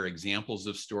I'll share examples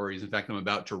of stories. In fact, I'm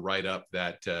about to write up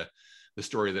the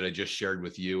story that I just shared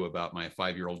with you about my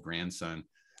 5-year-old grandson.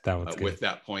 With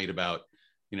that point about,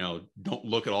 don't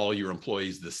look at all your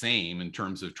employees the same in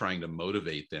terms of trying to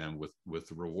motivate them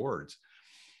with rewards.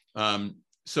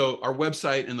 So our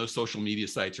website and those social media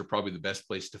sites are probably the best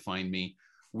place to find me.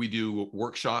 We do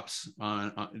workshops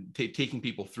on taking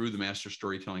people through the master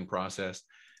storytelling process.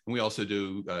 And we also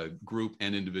do group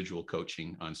and individual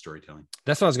coaching on storytelling.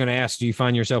 That's what I was going to ask. Do you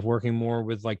find yourself working more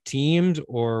with like teams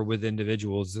or with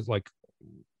individuals, like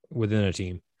within a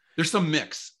team? There's some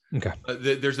mix. Okay.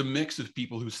 There's a mix of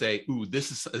people who say, ooh,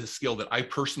 this is a skill that I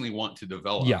personally want to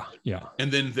develop. Yeah.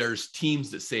 And then there's teams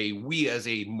that say, we as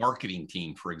a marketing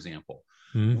team, for example,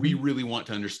 we really want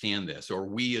to understand this, or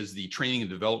we as the training and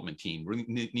development team really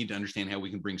need to understand how we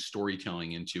can bring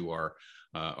storytelling into our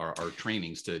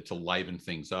trainings to liven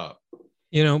things up.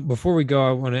 Before we go,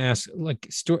 I want to ask,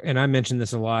 and I mentioned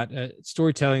this a lot,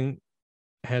 storytelling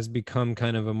has become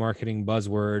kind of a marketing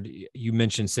buzzword. You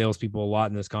mentioned salespeople a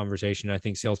lot in this conversation. I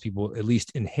think salespeople at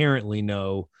least inherently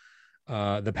know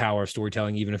the power of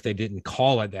storytelling, even if they didn't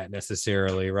call it that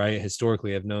necessarily, right?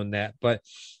 Historically, I've known that, but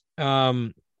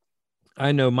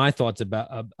I know my thoughts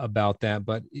about that.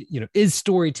 But is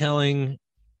storytelling,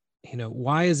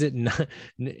 why is it not?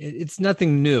 It's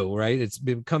nothing new, right? It's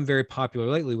become very popular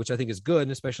lately, which I think is good,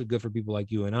 and especially good for people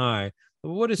like you and I.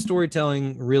 But what is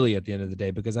storytelling really at the end of the day?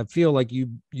 Because I feel like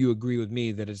you agree with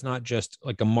me that it's not just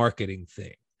like a marketing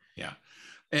thing. Yeah.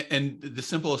 And the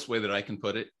simplest way that I can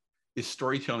put it is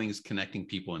storytelling is connecting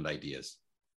people and ideas.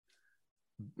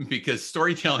 Because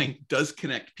storytelling does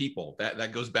connect people.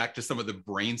 That goes back to some of the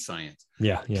brain science.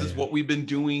 This is what we've been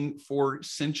doing for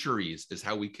centuries, is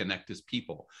how we connect as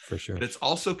people. For sure. But it's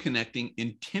also connecting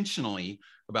intentionally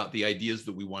about the ideas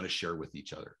that we want to share with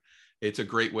each other. It's a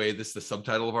great way. This is the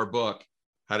subtitle of our book,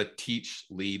 How to Teach,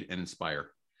 Lead, and Inspire.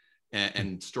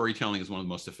 And storytelling is one of the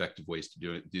most effective ways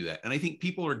to do that. And I think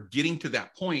people are getting to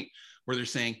that point where they're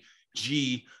saying,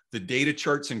 gee, the data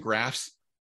charts and graphs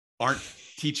aren't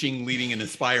teaching, leading, and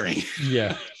inspiring.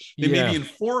 They may be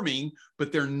informing,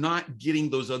 but they're not getting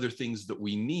those other things that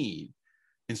we need.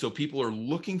 And so people are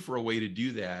looking for a way to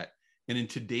do that. And in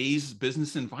today's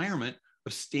business environment,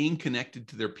 of staying connected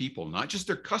to their people, not just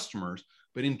their customers,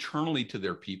 but internally to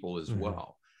their people as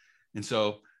well. And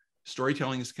so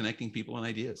storytelling is connecting people and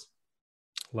ideas.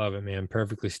 Love it, man.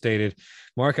 Perfectly stated.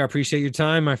 Mark, I appreciate your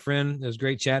time, my friend. It was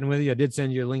great chatting with you. I did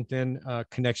send you a LinkedIn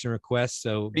connection request,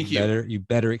 so you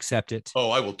better accept it. Oh,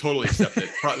 I will totally accept it.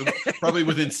 Probably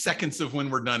within seconds of when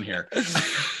we're done here.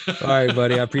 All right,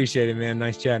 buddy. I appreciate it, man.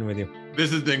 Nice chatting with you.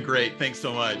 This has been great. Thanks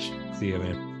so much. See you,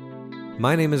 man.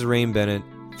 My name is Rain Bennett.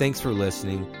 Thanks for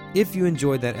listening. If you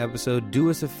enjoyed that episode, do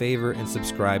us a favor and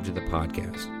subscribe to the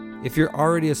podcast. If you're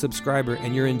already a subscriber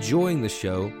and you're enjoying the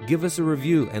show, give us a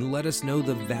review and let us know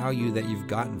the value that you've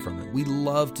gotten from it. We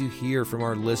love to hear from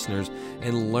our listeners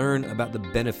and learn about the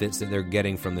benefits that they're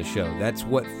getting from the show. That's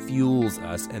what fuels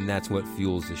us, and that's what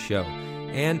fuels the show.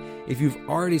 And if you've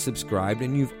already subscribed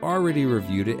and you've already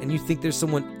reviewed it and you think there's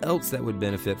someone else that would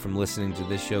benefit from listening to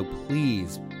this show,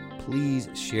 please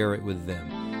share it with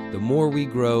them. The more we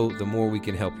grow, the more we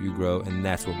can help you grow, and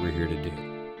that's what we're here to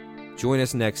do. Join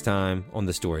us next time on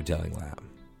the Storytelling Lab.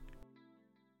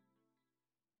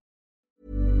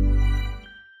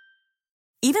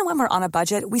 Even when we're on a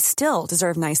budget, we still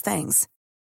deserve nice things.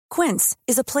 Quince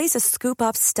is a place to scoop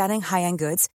up stunning high-end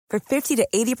goods for 50 to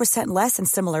 80% less than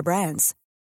similar brands.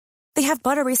 They have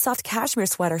buttery soft cashmere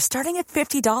sweaters starting at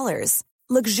 $50,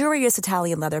 luxurious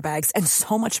Italian leather bags, and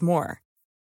so much more.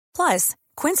 Plus,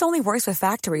 Quince only works with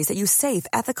factories that use safe,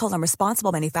 ethical, and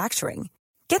responsible manufacturing.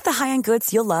 Get the high-end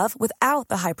goods you'll love without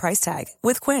the high price tag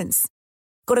with Quince.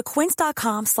 Go to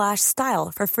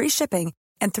quince.com/style for free shipping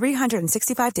and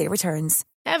 365-day returns.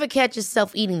 Ever catch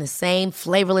yourself eating the same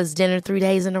flavorless dinner 3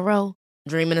 days in a row?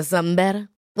 Dreaming of something better?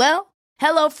 Well,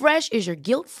 HelloFresh is your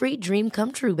guilt-free dream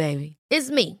come true, baby. It's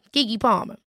me, Keke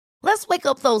Palmer. Let's wake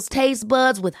up those taste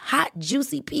buds with hot,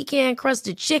 juicy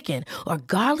pecan-crusted chicken or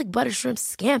garlic butter shrimp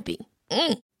scampi.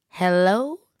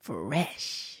 Hello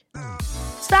Fresh.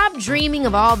 Stop dreaming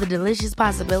of all the delicious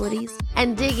possibilities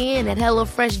and dig in at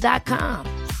HelloFresh.com.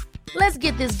 Let's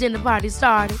get this dinner party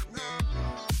started.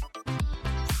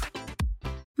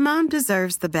 Mom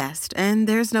deserves the best, and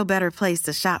there's no better place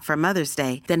to shop for Mother's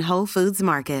Day than Whole Foods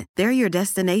Market. They're your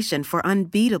destination for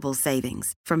unbeatable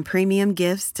savings, from premium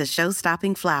gifts to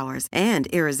show-stopping flowers and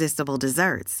irresistible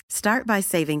desserts. Start by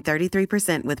saving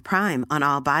 33% with Prime on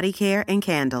all body care and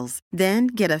candles. Then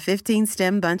get a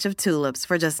 15-stem bunch of tulips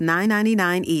for just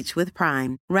 $9.99 each with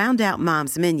Prime. Round out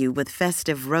Mom's menu with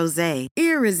festive rosé,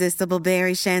 irresistible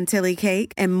berry chantilly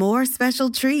cake, and more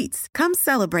special treats. Come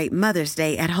celebrate Mother's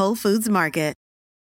Day at Whole Foods Market.